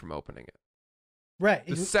abstain from opening it. Right.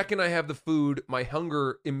 The second I have the food, my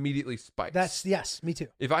hunger immediately spikes. Yes, me too.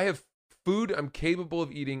 If I have food I'm capable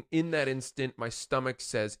of eating in that instant, my stomach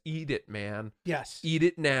says, eat it, man. Yes. Eat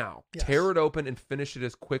it now. Yes. Tear it open and finish it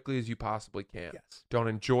as quickly as you possibly can. Yes. Don't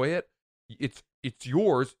enjoy it. It's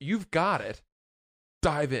yours. You've got it.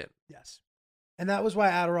 Dive in. Yes. And that was why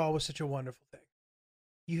Adderall was such a wonderful thing.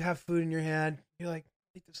 You have food in your hand. You're like,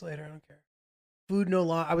 eat this later. I don't care.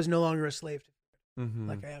 I was no longer a slave to food.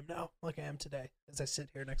 Like I am now. Like I am today as I sit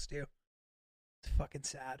here next to you. It's fucking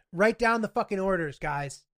sad. Write down the fucking orders,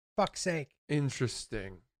 guys. Fuck's sake.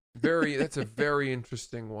 Interesting. That's a very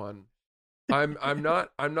interesting one. I'm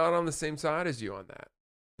not on the same side as you on that.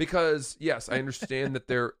 Because yes, I understand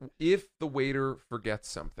that if the waiter forgets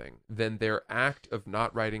something, then their act of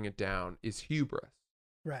not writing it down is hubris.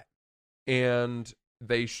 Right. And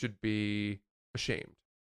they should be ashamed.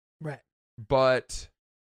 Right. But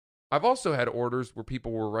I've also had orders where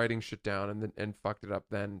people were writing shit down and fucked it up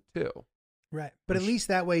then too. Right. But at least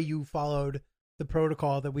that way you followed the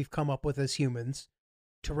protocol that we've come up with as humans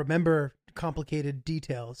to remember complicated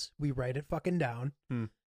details. We write it fucking down. And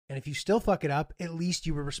if you still fuck it up, at least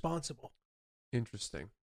you were responsible. Interesting.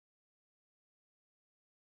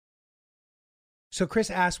 So Chris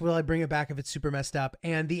asked, will I bring it back if it's super messed up?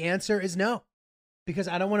 And the answer is no. Because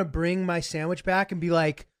I don't want to bring my sandwich back and be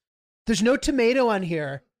like, there's no tomato on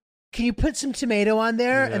here. Can you put some tomato on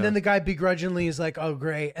there? Yeah. And then the guy begrudgingly is like, oh,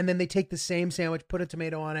 great. And then they take the same sandwich, put a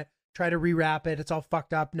tomato on it, try to rewrap it. It's all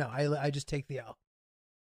fucked up. No, I just take the L.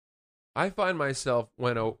 I find myself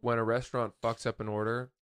when a restaurant fucks up an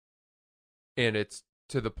order and it's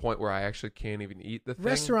to the point where I actually can't even eat the thing.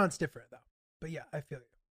 Restaurant's different, though. But yeah, I feel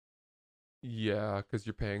you. Yeah, because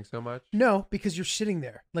you're paying so much? No, because you're sitting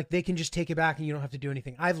there. Like, they can just take it back and you don't have to do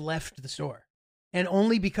anything. I've left the store. And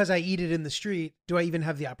only because I eat it in the street do I even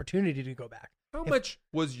have the opportunity to go back. How much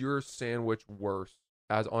was your sandwich worse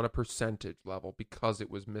as on a percentage level because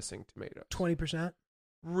it was missing tomatoes? 20%.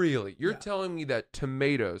 Really? You're telling me that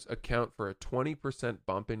tomatoes account for a 20%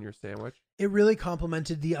 bump in your sandwich? It really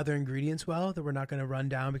complemented the other ingredients well that we're not going to run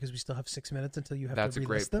down because we still have 6 minutes until you have That's to relist a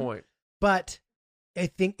great them. point. But I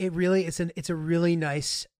think it's a really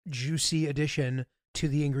nice, juicy addition to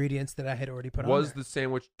the ingredients that I had already put on Was there. the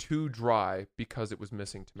sandwich too dry because it was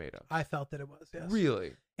missing tomatoes? I felt that it was, yes.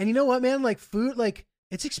 Really? And you know what, man? Like, food, like,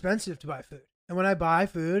 it's expensive to buy food. And when I buy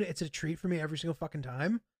food, it's a treat for me every single fucking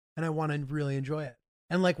time. And I want to really enjoy it.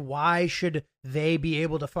 And, like, why should they be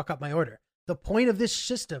able to fuck up my order? The point of this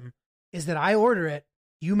system is that I order it,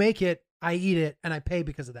 you make it, I eat it, and I pay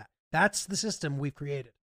because of that. That's the system we've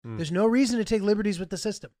created. There's no reason to take liberties with the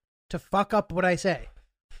system, to fuck up what I say.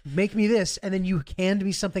 Make me this, and then you can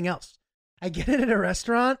be something else. I get it at a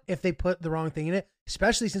restaurant if they put the wrong thing in it,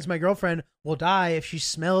 especially since my girlfriend will die if she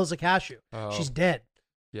smells a cashew. Oh. She's dead.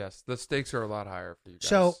 Yes, the stakes are a lot higher for you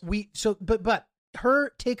guys. But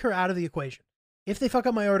take her out of the equation. If they fuck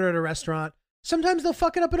up my order at a restaurant, sometimes they'll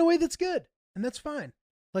fuck it up in a way that's good, and that's fine.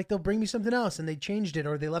 Like, they'll bring me something else, and they changed it,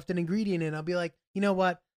 or they left an ingredient in, I'll be like, you know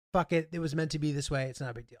what? Fuck it. It was meant to be this way. It's not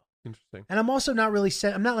a big deal. Interesting. And I'm also not really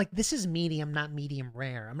I'm not like, this is medium, not medium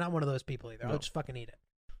rare. I'm not one of those people either. No. I'll just fucking eat it.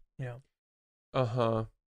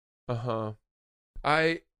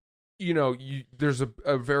 You know? There's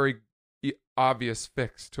a very obvious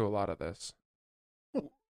fix to a lot of this.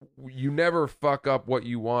 You never fuck up what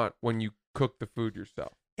you want when you cook the food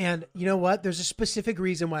yourself. And you know what? There's a specific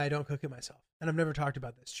reason why I don't cook it myself. And I've never talked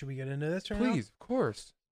about this. Should we get into this right now? Please, of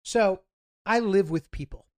course. So I live with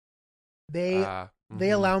people. They mhm.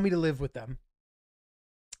 allow me to live with them.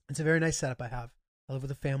 It's a very nice setup I have. I live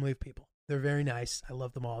with a family of people. They're very nice. I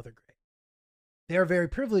love them all. They're great. They are very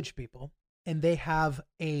privileged people, and they have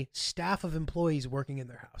a staff of employees working in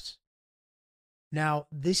their house. Now,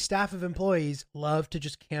 this staff of employees love to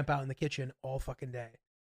just camp out in the kitchen all fucking day.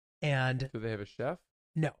 And Do they have a chef?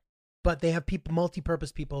 no, but they have people,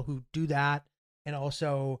 multi-purpose people who do that, and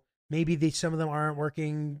also maybe some of them aren't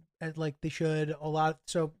working like they should a lot.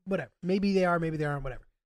 So whatever, maybe they are, maybe they aren't, whatever.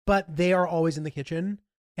 But they are always in the kitchen,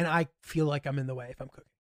 and I feel like I'm in the way if I'm cooking.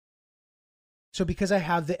 So because I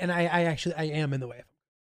have and I am in the way if I'm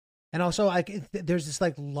cooking. And also there's this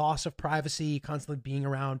like loss of privacy, constantly being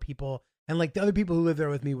around people, and like the other people who live there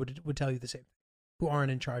with me would tell you the same thing, who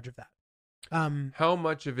aren't in charge of that. How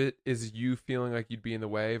much of it is you feeling like you'd be in the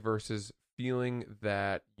way versus feeling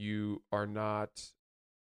that you are not,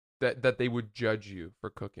 that they would judge you for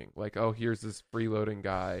cooking? Like, oh, here's this freeloading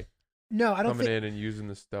guy No, I don't coming think in and using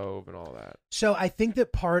the stove and all that. so. I think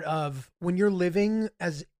that part of when your living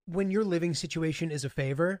situation is a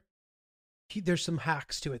favor, there's some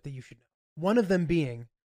hacks to it that you should know. One of them being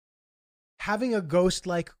having a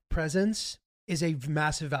ghost-like presence is a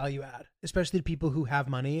massive value add, especially to people who have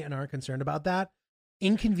money and aren't concerned about that.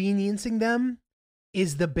 Inconveniencing them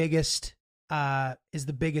is the biggest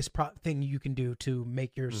thing you can do to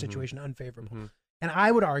make your situation unfavorable. Mm-hmm. And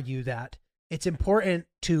I would argue that it's important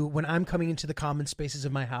to, when I'm coming into the common spaces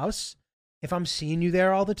of my house, if I'm seeing you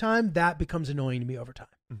there all the time, that becomes annoying to me over time.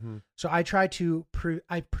 Mm-hmm. So I try to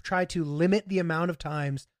try to limit the amount of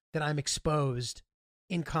times that I'm exposed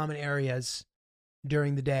in common areas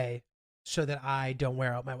during the day, so that I don't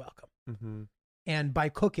wear out my welcome. Mm-hmm. And by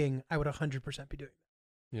cooking, I would 100% be doing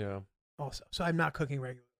that. Yeah. Also, so I'm not cooking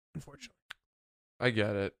regularly, unfortunately. I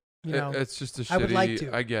get it. You know, It's just a shitty. I would like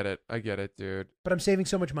to. I get it, dude. But I'm saving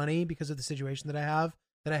so much money because of the situation that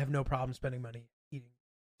I have no problem spending money eating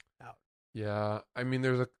out. Yeah, I mean,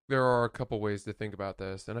 there are a couple ways to think about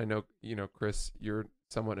this, and I know, Chris, you're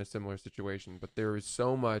somewhat in a similar situation, but there is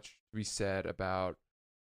so much to be said about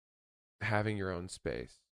having your own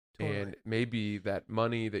space. Totally. And maybe that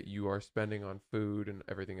money that you are spending on food and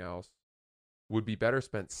everything else would be better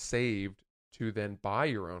spent saved to then buy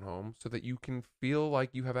your own home so that you can feel like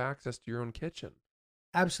you have access to your own kitchen.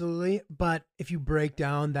 Absolutely. But if you break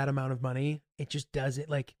down that amount of money, it just doesn't,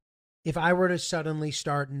 like, if I were to suddenly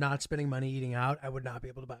start not spending money eating out, I would not be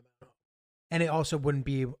able to buy my own home. And it also wouldn't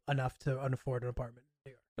be enough to afford an apartment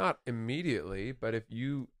in New York. Not immediately, but if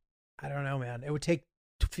you, I don't know, man. It would take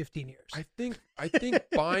 15 years. I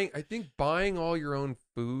think buying all your own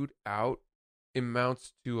food out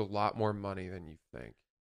amounts to a lot more money than you think.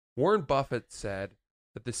 Warren Buffett said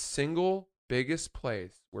that the single biggest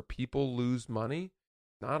place where people lose money,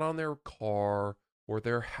 not on their car or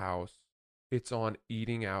their house, it's on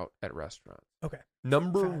eating out at restaurants. Okay.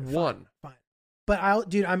 Number Fine, one. Fine. But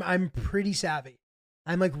I'm pretty savvy.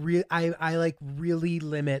 I'm like I like really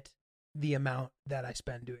limit the amount that I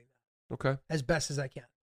spend doing that. Okay. As best as I can.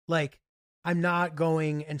 Like, I'm not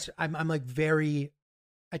going, and I'm like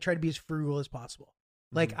I try to be as frugal as possible.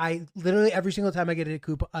 Like, I literally every single time I get a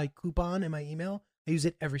coupon in my email, I use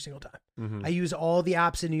it every single time. Mm-hmm. I use all the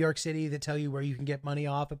apps in New York City that tell you where you can get money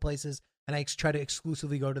off at places, and I try to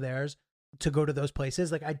exclusively go to those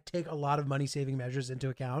places. Like, I take a lot of money saving measures into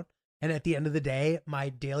account, and at the end of the day, my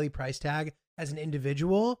daily price tag as an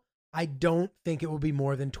individual, I don't think it will be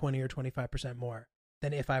more than 20 or 25% more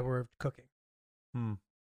than if I were cooking.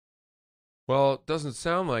 Well, it doesn't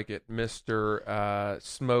sound like it, Mr.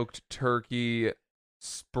 Smoked turkey,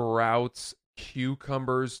 sprouts,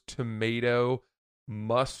 cucumbers, tomato,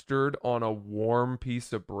 mustard on a warm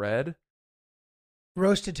piece of bread.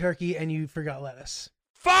 Roasted turkey, and you forgot lettuce.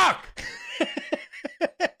 Fuck!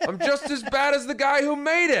 I'm just as bad as the guy who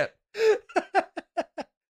made it.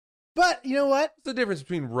 But you know what? What's the difference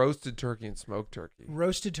between roasted turkey and smoked turkey?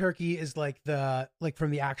 Roasted turkey is like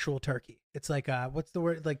from the actual turkey. It's like what's the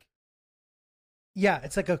word? Like, yeah,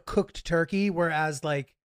 it's like a cooked turkey, whereas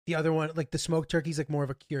like the other one, like the smoked turkey, is like more of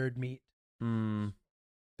a cured meat. The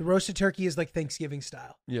roasted turkey is like Thanksgiving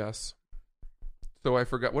style. Yes. So I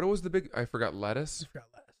forgot, what was I forgot lettuce? I forgot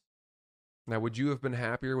lettuce. Now, would you have been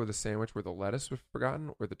happier with a sandwich where the lettuce was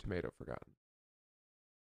forgotten or the tomato forgotten?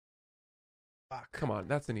 Fuck. Come on,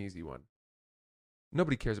 that's an easy one.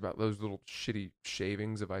 Nobody cares about those little shitty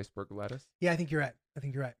shavings of iceberg lettuce. Yeah, I think you're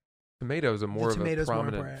right. Tomatoes are more of a tomato's more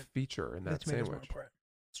prominent important. feature in The that tomato's more sandwich. important.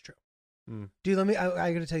 It's true. Dude,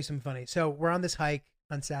 I gotta tell you something funny. So we're on this hike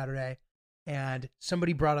on Saturday, and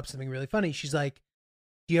somebody brought up something really funny. She's like,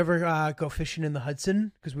 "Do you ever go fishing in the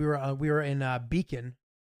Hudson?" Because we were in Beacon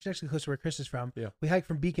She's actually close to where Chris is from. Yeah. We hiked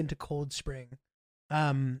from Beacon to Cold Spring.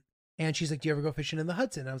 And she's like, do you ever go fishing in the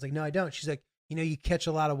Hudson? And I was like, no, I don't. She's like, you catch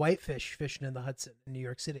a lot of whitefish fishing in the Hudson in New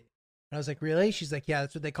York City. And I was like, really? She's like, yeah,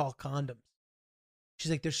 that's what they call condoms. She's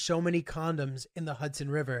like, there's so many condoms in the Hudson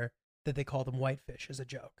River that they call them whitefish as a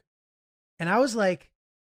joke. And I was like,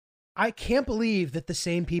 I can't believe that the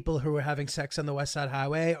same people who are having sex on the West Side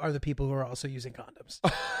Highway are the people who are also using condoms.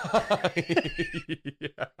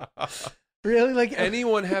 Yeah. Really? Like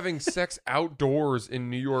Anyone having sex outdoors in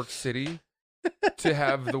New York City to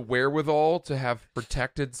have the wherewithal to have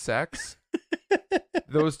protected sex,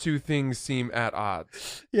 those two things seem at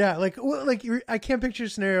odds. Yeah, like I can't picture a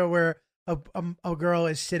scenario where a girl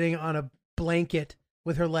is sitting on a blanket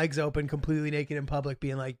with her legs open, completely naked in public,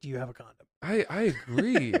 being like, "Do you have a condom?" I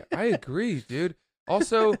agree. I agree, dude.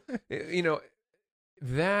 Also,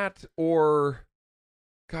 that or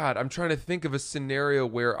God, I'm trying to think of a scenario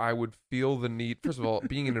where I would feel the need. First of all,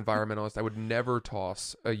 being an environmentalist, I would never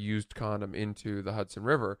toss a used condom into the Hudson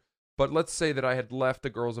River. But let's say that I had left the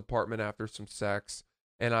girl's apartment after some sex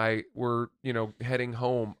and I were, heading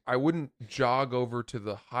home. I wouldn't jog over to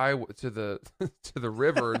the highway to the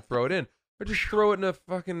river and throw it in. I'd just throw it in a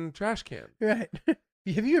fucking trash can. Right.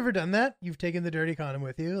 Have you ever done that? You've taken the dirty condom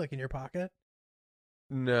with you, like in your pocket?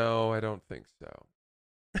 No, I don't think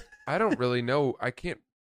so. I don't really know.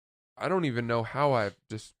 I don't even know how I've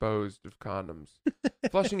disposed of condoms.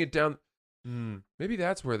 Flushing it down. Maybe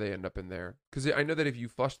that's where they end up in there. Because I know that if you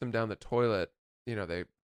flush them down the toilet, they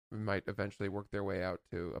might eventually work their way out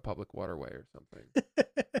to a public waterway or something.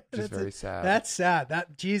 Which is very sad. That's sad.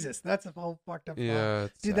 Jesus, that's a whole fucked up. Yeah,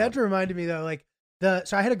 dude. That reminded me though, like so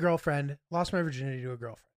I had a girlfriend, lost my virginity to a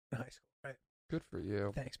girlfriend in high school. Right. Good for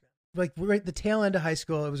you. Thanks, man. Like we're at the tail end of high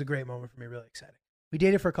school. It was a great moment for me. Really exciting. We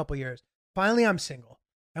dated for a couple years. Finally, I'm single.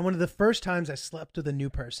 And one of the first times I slept with a new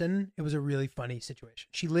person, it was a really funny situation.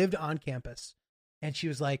 She lived on campus, and she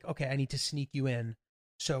was like, "Okay, I need to sneak you in,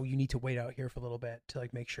 so you need to wait out here for a little bit to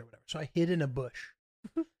like make sure whatever." So I hid in a bush,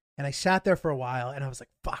 and I sat there for a while, and I was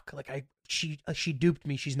like, "Fuck!" Like she duped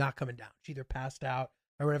me. She's not coming down. She either passed out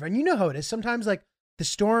or whatever. And you know how it is. Sometimes like the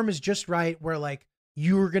storm is just right where like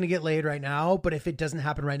you were gonna get laid right now, but if it doesn't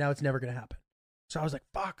happen right now, it's never gonna happen. So I was like,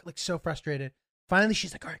 "Fuck!" Like so frustrated. Finally,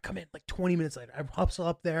 she's like, "All right, come in." Like 20 minutes later, I hustle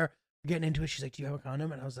up there, we're getting into it. She's like, "Do you have a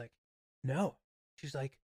condom?" And I was like, "No." She's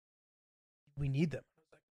like, "We need them." I was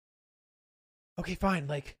like, "Okay, fine.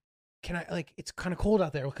 Like, can I, like, it's kind of cold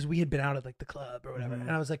out there," because we had been out at like the club or whatever.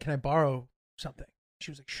 And I was like, "Can I borrow something?"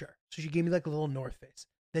 She was like, "Sure." So she gave me like a little North Face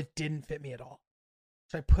that didn't fit me at all.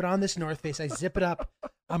 So I put on this North Face, I zip it up.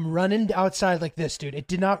 I'm running outside like this, dude. It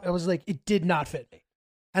did not fit me.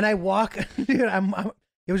 And I walk, dude,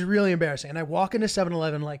 it was really embarrassing. And I walk into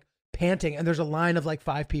 7-Eleven like panting, and there's a line of like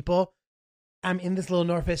 5 people. I'm in this little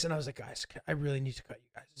North Face, and I was like, "Guys, I really need to cut you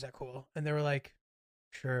guys. Is that cool?" And they were like,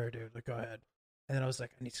 "Sure, dude. Like, go ahead." And then I was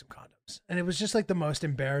like, "I need some condoms." And it was just like the most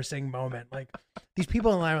embarrassing moment. Like these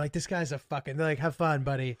people in line were like, "This guy's a fucking," they're like, "Have fun,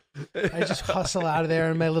 buddy." I just hustle out of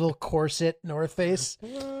there in my little corset North Face.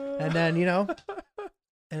 And then,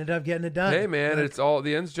 ended up getting it done. Hey, man, it's all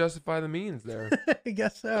the ends justify the means there. I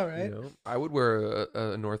guess so, right? I would wear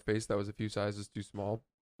a North Face that was a few sizes too small.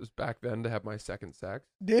 It was back then to have my second sex.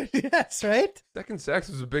 Dude, yes, right? Second sex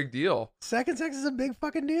was a big deal. Second sex is a big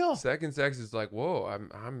fucking deal. Second sex is like, whoa,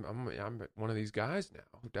 I'm one of these guys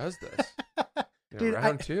now who does this. Dude,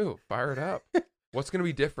 round 2, fire it up. What's gonna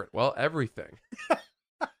be different? Well, everything.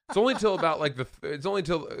 It's only until about like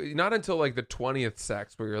not until like the 20th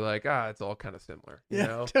sex where you're like, it's all kind of similar. You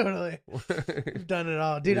know? Totally. We've done it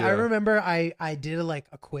all, dude. Yeah. I remember I did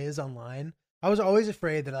a quiz online. I was always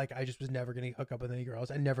afraid that like I just was never gonna hook up with any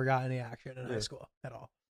girls. I never got any action in high school at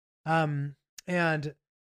all. And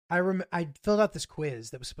I filled out this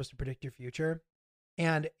quiz that was supposed to predict your future,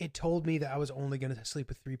 and it told me that I was only gonna sleep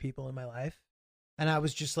with 3 people in my life, and I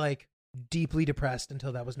was just like deeply depressed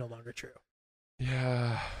until that was no longer true.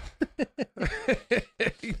 Yeah.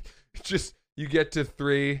 Just you get to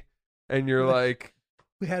 3 and you're like,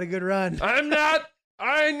 we had a good run.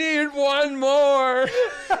 I need one more.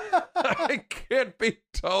 I can't be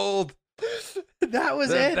told. That was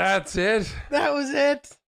it. That's it. That was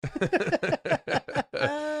it.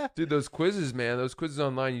 Dude, those quizzes, man, those quizzes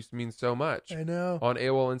online used to mean so much. I know. On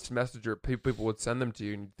AOL Instant Messenger, people would send them to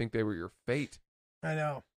you and you'd think they were your fate. I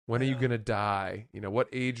know. When are you going to die? What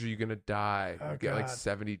age are you going to die? Oh, you get like God.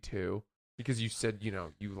 72 because you said, you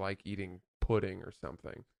like eating pudding or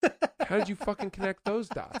something. How did you fucking connect those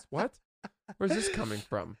dots? What? Where's this coming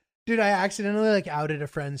from? Dude, I accidentally outed a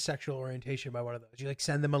friend's sexual orientation by one of those. You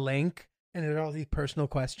send them a link and there are all these personal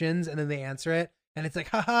questions and then they answer it and it's like,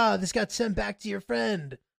 haha, this got sent back to your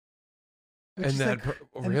friend. Which And is that like,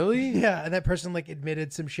 really? Yeah, and that person like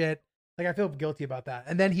admitted some shit. Like I feel guilty about that.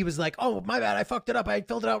 And then he was like, "Oh, my bad, I fucked it up. I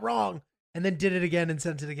filled it out wrong." And then did it again and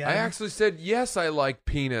sent it again. I actually said, yes, I like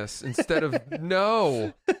penis instead of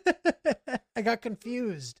no. I got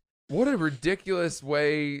confused. What a ridiculous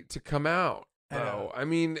way to come out. I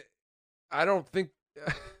mean, I don't think...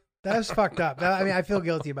 That was fucked up. I mean, I feel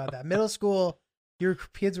guilty about that. Middle school, your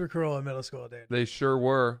kids were cruel in middle school, dude. They sure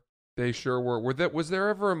were. They sure were. Was there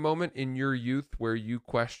ever a moment in your youth where you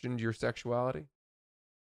questioned your sexuality?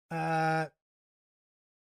 I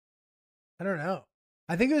don't know.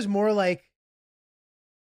 I think it was more like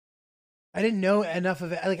I didn't know enough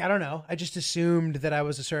of it. Like, I don't know. I just assumed that I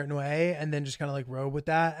was a certain way and then just kind of like rode with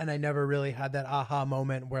that. And I never really had that aha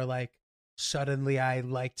moment where like suddenly I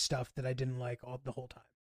liked stuff that I didn't like the whole time.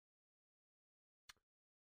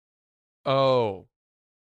 Oh,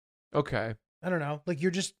 okay. I don't know. Like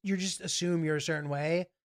you just assume you're a certain way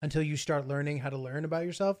until you start learning how to learn about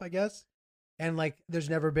yourself, I guess. And like, there's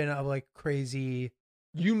never been a like crazy.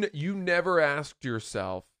 You never asked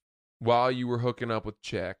yourself while you were hooking up with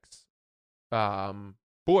chicks,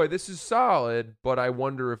 boy, this is solid, but I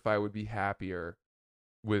wonder if I would be happier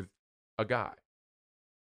with a guy.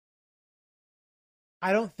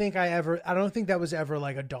 I don't think that was ever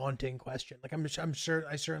like a daunting question. Like I'm sure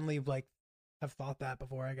I certainly like have thought that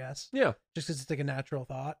before, I guess. Yeah. Just because it's like a natural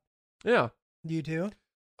thought. Yeah. You too?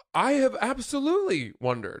 I have absolutely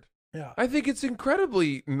wondered. Yeah. I think it's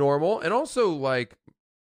incredibly normal, and also like,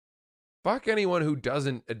 fuck anyone who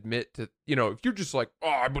doesn't admit to, if you're just like, oh,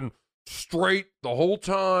 I've been straight the whole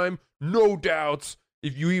time, no doubts.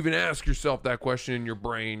 If you even ask yourself that question in your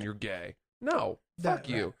brain, you're gay. No, fuck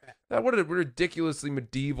you. Right. That what a ridiculously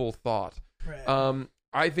medieval thought. Right.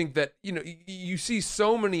 I think that, you see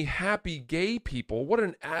so many happy gay people. What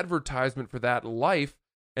an advertisement for that life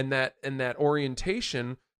and that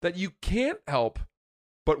orientation that you can't help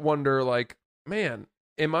but wonder, like, man,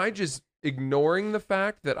 am I just ignoring the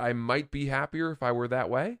fact that I might be happier if I were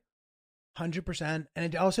that way? 100%. And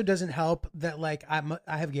it also doesn't help that like I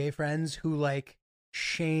have gay friends who like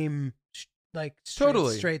shame like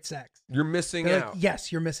straight sex. You're missing They're out. like,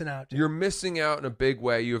 yes, you're missing out. Dude. You're missing out in a big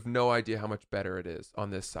way. You have no idea how much better it is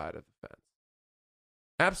on this side of the fence.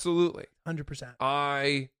 Absolutely. 100%.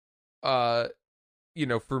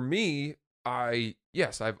 For me,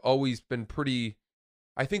 I've always been pretty,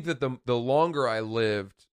 I think that the longer I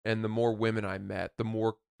lived and the more women I met, the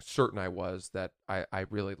more certain I was that I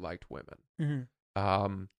really liked women.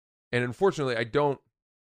 Mm-hmm. And unfortunately, I don't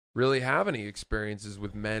really have any experiences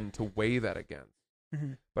with men to weigh that against.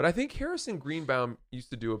 Mm-hmm. But I think Harrison Greenbaum used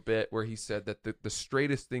to do a bit where he said that the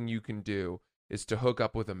straightest thing you can do is to hook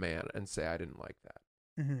up with a man and say, I didn't like that.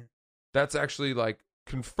 Mm-hmm. That's actually like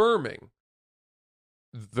confirming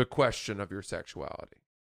the question of your sexuality.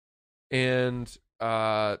 And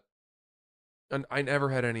I never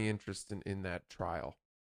had any interest in that trial.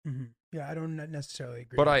 Mm-hmm. Yeah, I don't necessarily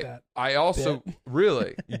agree but with that. I also,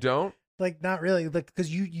 really, you don't? Like, not really. Like,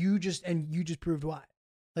 because you just proved why.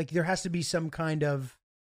 Like, there has to be some kind of,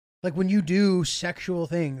 like, when you do sexual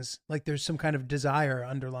things, like, there's some kind of desire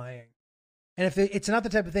underlying. And if it's not the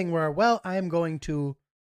type of thing where, well, I am going to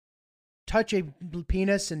touch a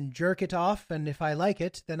penis and jerk it off, and if I like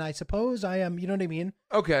it, then I suppose I am, you know what I mean?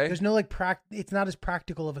 Okay. There's no, like, it's not as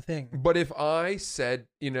practical of a thing. But if I said,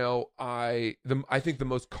 I think the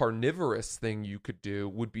most carnivorous thing you could do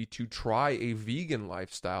would be to try a vegan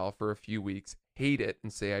lifestyle for a few weeks, hate it,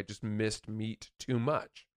 and say I just missed meat too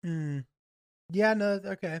much. Yeah, no,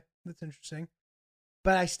 okay. That's interesting.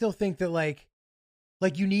 But I still think that, like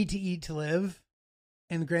you need to eat to live.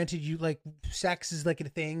 And granted, you like sex is like a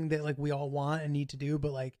thing that like we all want and need to do,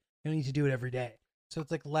 but like you don't need to do it every day. So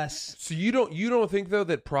it's like less. So you don't think though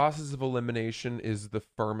that process of elimination is the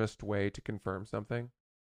firmest way to confirm something?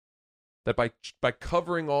 That by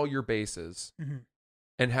covering all your bases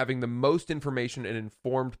and having the most information and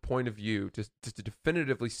informed point of view to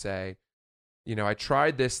definitively say, I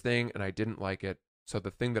tried this thing and I didn't like it. So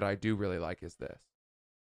the thing that I do really like is this.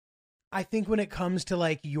 I think when it comes to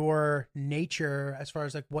like your nature, as far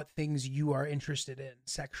as like what things you are interested in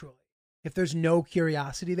sexually, if there's no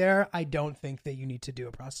curiosity there, I don't think that you need to do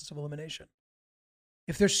a process of elimination.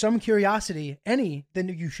 If there's some curiosity, then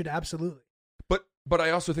you should absolutely. But I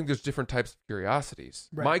also think there's different types of curiosities.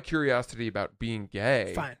 Right. My curiosity about being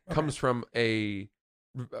gay comes from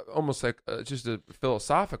almost like just a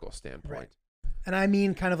philosophical standpoint. Right. And I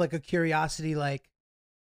mean kind of like a curiosity like,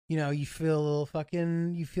 you feel a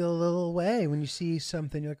little way when you see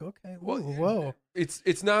something. You're like, okay, whoa.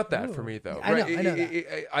 It's not that for me though. I know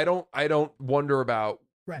that. I don't wonder about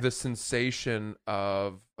the sensation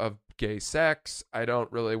of of gay sex. I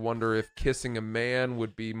don't really wonder if kissing a man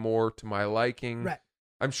would be more to my liking. Right.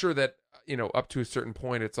 I'm sure that, up to a certain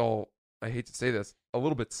point, it's all, I hate to say this, a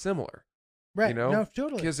little bit similar. Right. No,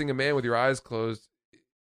 totally. Kissing a man with your eyes closed,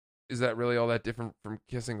 is that really all that different from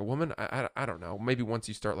kissing a woman? I don't know. Maybe once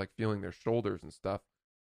you start like feeling their shoulders and stuff,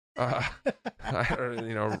 you're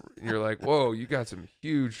like, whoa, you got some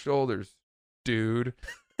huge shoulders, dude.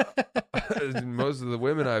 Most of the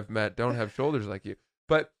women I've met don't have shoulders like you.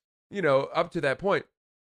 But, up to that point,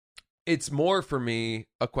 it's more for me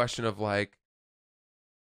a question of like,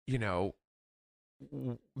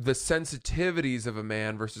 the sensitivities of a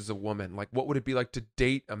man versus a woman. Like, what would it be like to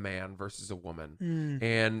date a man versus a woman?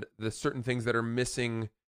 And the certain things that are missing,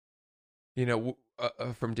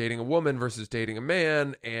 from dating a woman versus dating a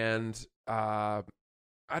man. And I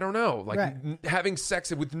don't know, like having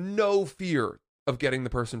sex with no fear of getting the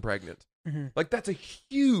person pregnant. Mm-hmm. Like, that's a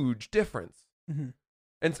huge difference. Mm-hmm.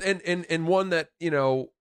 And one that,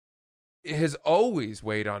 has always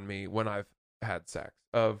weighed on me when I've had sex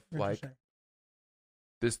of like,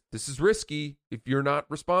 this is risky if you're not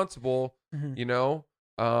responsible, Mm-hmm.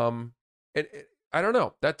 and I don't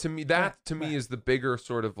know, that to me is the bigger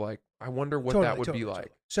sort of like, I wonder what that would be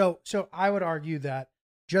like. So I would argue that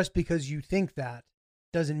just because you think that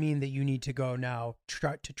doesn't mean that you need to go now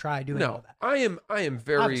try doing all that. I am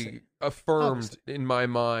very Obviously. affirmed in my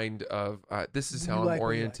mind of this is how I'm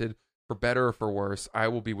oriented, for better or for worse. I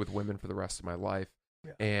will be with women for the rest of my life.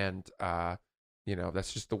 Yeah. And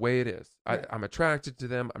that's just the way it is. Yeah. I'm attracted to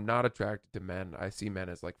them. I'm not attracted to men. I see men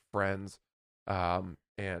as like friends. And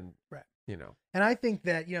And I think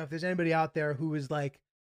that, if there's anybody out there who is like,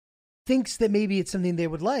 thinks that maybe it's something they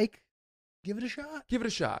would like, give it a shot. Give it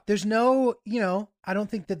a shot. There's no, I don't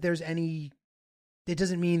think that there's any, it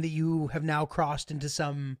doesn't mean that you have now crossed into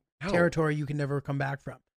some territory you can never come back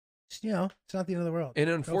from. Just, it's not the end of the world. And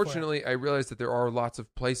unfortunately, I realize that there are lots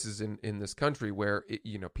of places in this country where,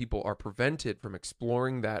 people are prevented from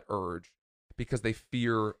exploring that urge because they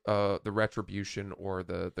fear the retribution or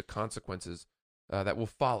the consequences that will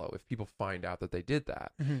follow if people find out that they did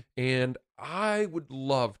that. Mm-hmm. And I would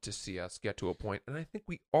love to see us get to a point, and I think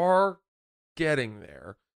we are getting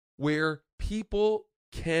there, where people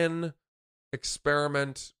can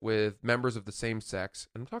experiment with members of the same sex.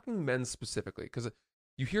 And I'm talking men specifically, because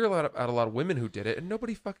you hear a lot of women who did it, and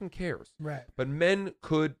nobody fucking cares. Right. But men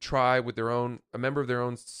could try with a member of their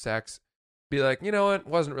own sex, be like, you know what, it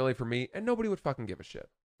wasn't really for me, and nobody would fucking give a shit.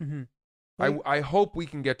 Mm-hmm. I hope we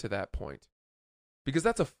can get to that point, because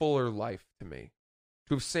that's a fuller life to me,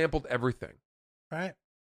 to have sampled everything. Right.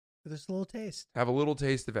 With just a little taste. Have a little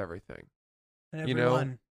taste of everything. And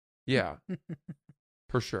everyone. Yeah,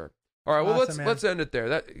 for sure. All right, well, Awesome, let's end it there.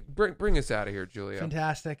 That bring us out of here, Julia.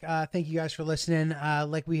 Fantastic. Thank you guys for listening.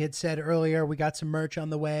 Like we had said earlier, we got some merch on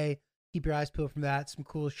the way. Keep your eyes peeled from that. Some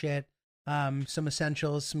cool shit. Some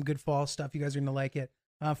essentials, some good fall stuff. You guys are going to like it.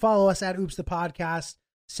 Follow us at Oops the Podcast.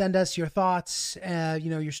 Send us your thoughts,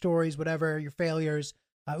 your stories, whatever, your failures.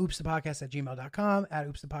 oopsthepodcast@gmail.com, at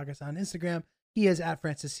Oops the Podcast on Instagram. He is at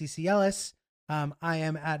Francis CC Ellis. I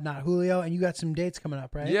am at Not Julio, and you got some dates coming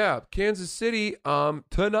up, right? Yeah, Kansas City,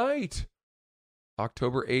 tonight,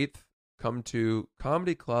 October 8th, come to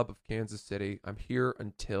Comedy Club of Kansas City. I'm here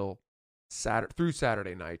until through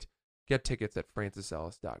Saturday night. Get tickets at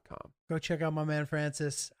francisellis.com. Go check out my man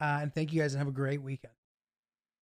Francis, and thank you guys, and have a great weekend.